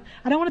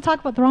want to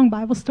talk about the wrong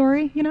Bible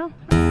story, you know?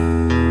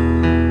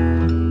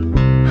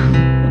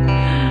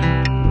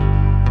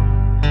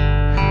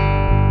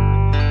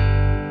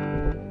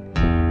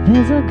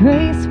 There's a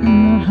grace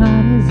when the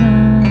heart is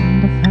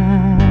under fire.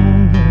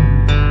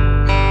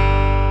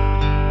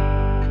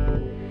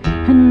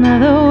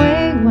 Another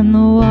way when the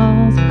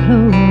walls are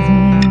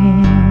closing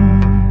in.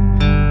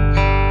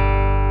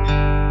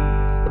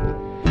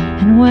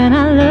 And when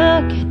I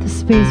look at the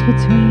space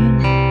between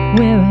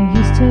where I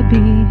used to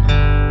be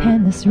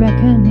and this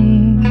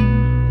reckoning,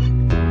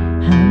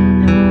 I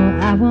know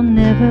I will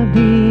never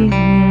be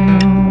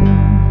alone.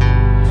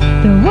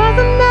 There was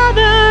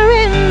another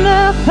in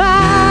the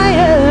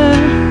fire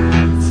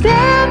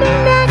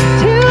standing next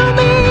to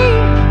me.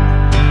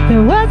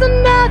 There was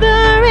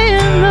another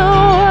in the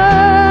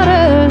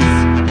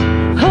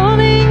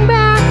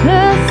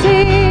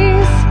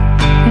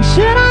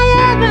should I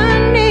ever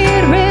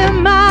need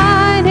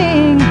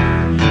reminding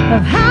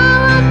of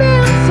how I've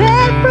been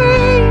set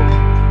free?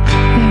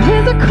 There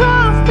is a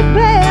cross that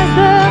bears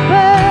the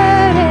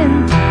burden,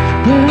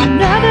 where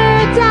another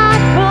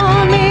died for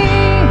me.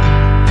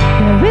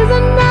 There is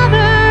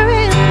another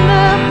in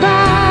the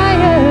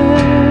fire.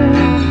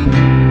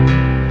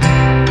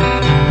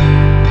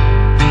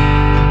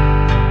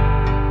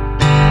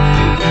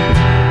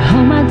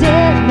 All my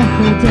dead left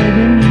for dead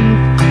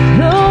beneath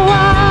the water.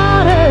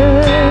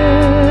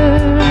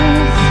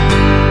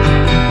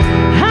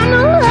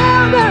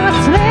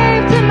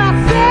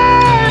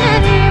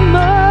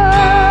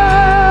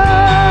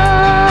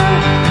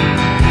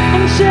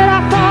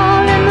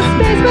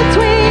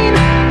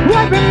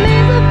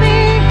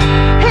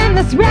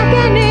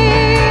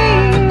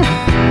 Reckoning.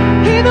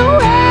 Either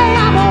way,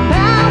 I won't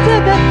bow to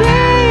the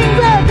things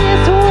of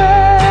this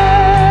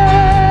world,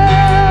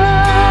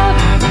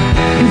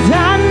 'cause I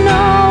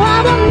know I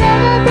will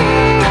never be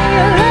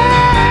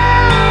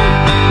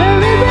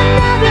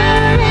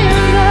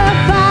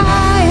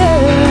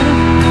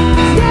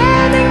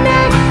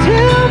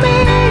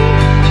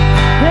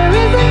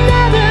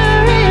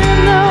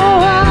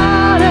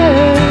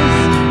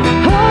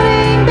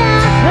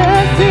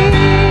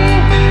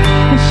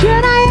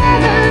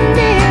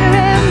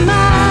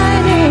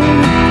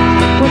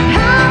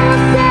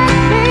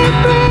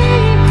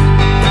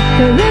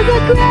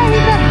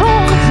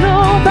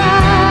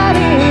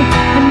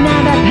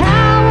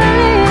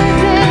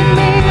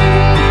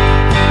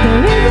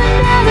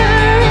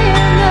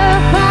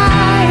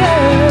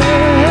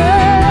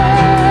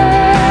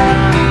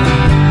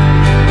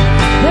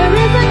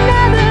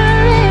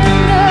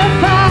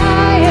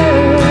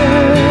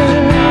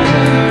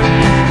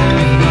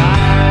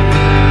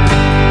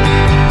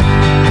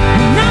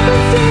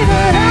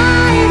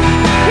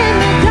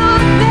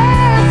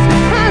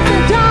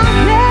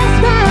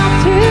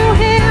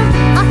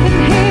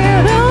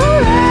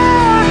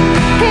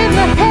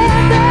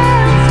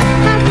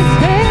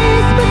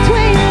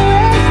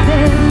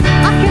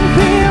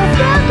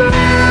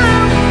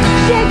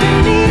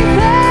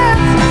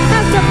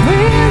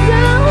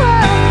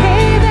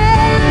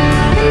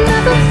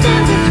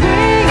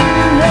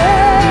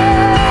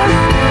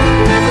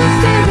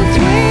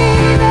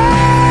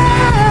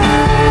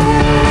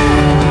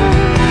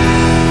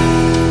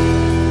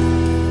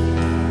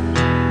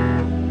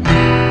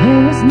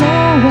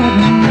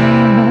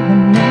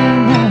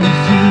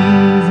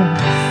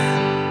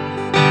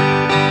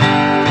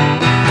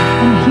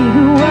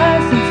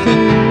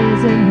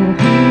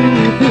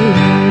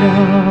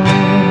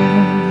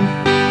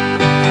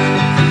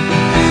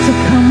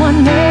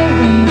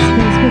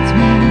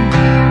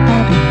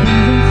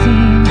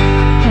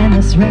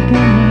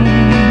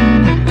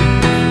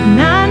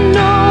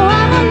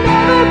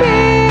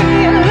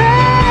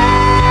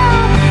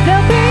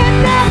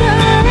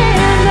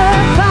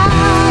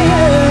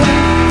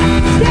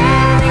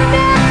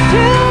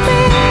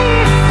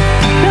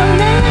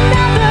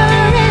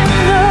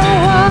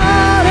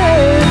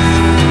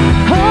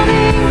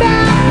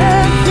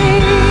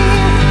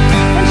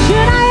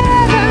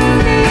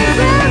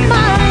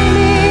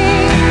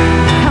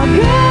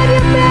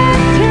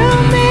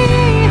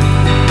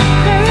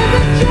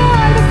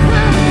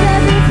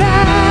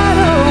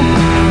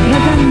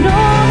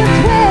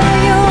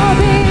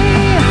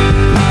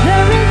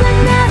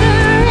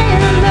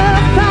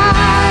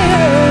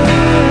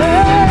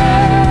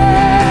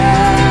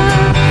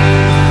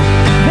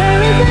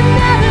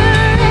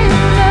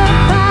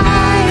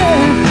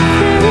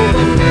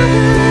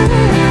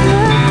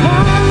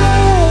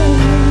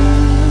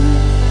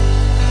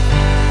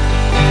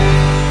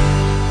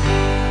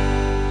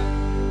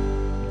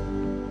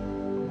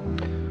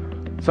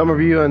Some of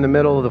you are in the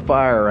middle of the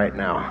fire right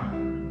now,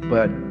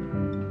 but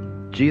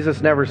Jesus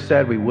never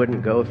said we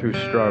wouldn't go through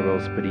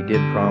struggles, but he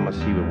did promise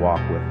he would walk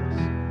with us.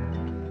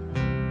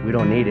 We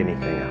don't need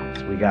anything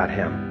else. We got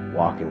him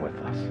walking with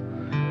us.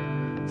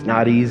 It's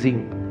not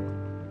easy.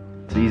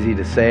 It's easy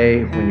to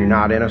say when you're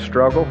not in a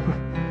struggle,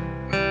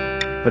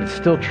 but it's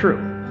still true.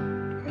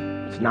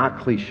 It's not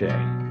cliche.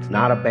 It's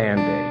not a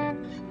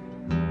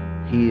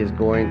Band-Aid. He is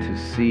going to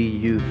see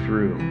you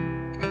through,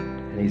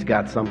 and he's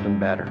got something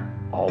better,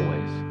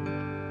 always.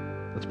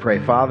 Let's pray.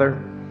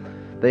 Father,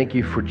 thank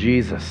you for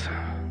Jesus.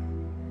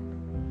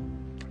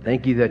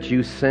 Thank you that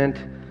you sent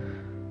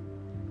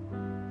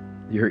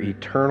your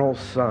eternal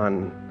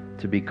Son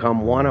to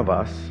become one of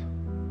us,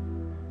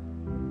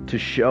 to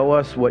show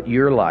us what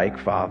you're like,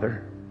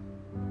 Father,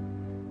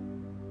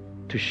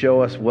 to show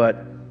us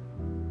what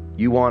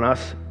you want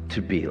us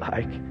to be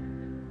like,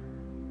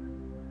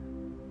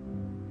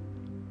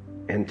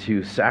 and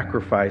to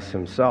sacrifice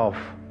himself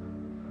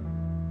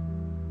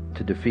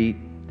to defeat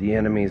the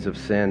enemies of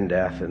sin,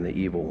 death, and the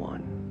evil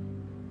one.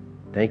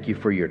 Thank you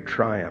for your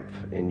triumph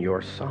in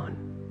your Son.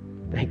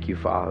 Thank you,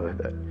 Father,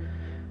 that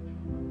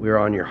we're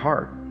on your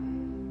heart.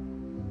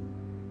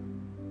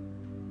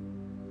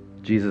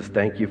 Jesus,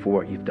 thank you for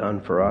what you've done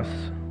for us.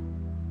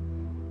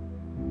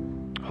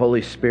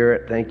 Holy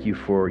Spirit, thank you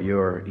for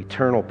your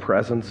eternal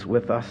presence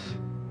with us.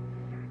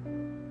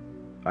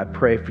 I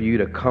pray for you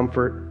to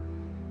comfort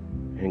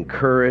and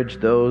encourage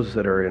those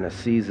that are in a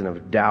season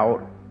of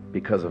doubt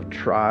because of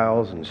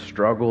trials and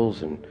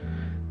struggles and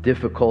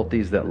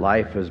difficulties that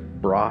life has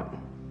brought.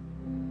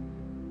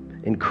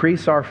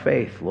 Increase our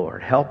faith,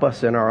 Lord. Help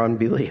us in our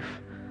unbelief.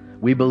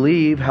 We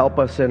believe, help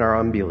us in our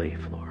unbelief,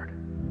 Lord.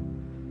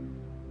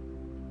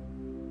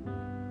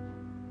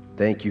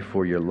 Thank you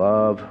for your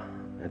love,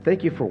 and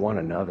thank you for one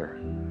another.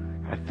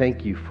 I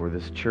thank you for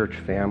this church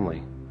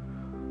family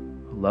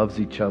who loves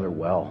each other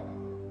well.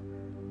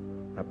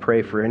 I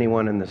pray for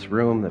anyone in this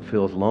room that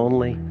feels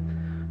lonely,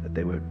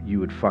 that you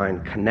would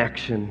find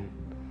connection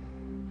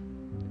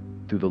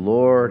through the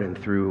Lord and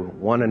through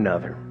one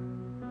another.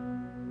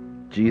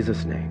 In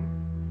Jesus' name,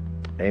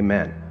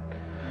 amen.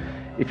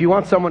 If you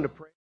want someone to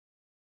pray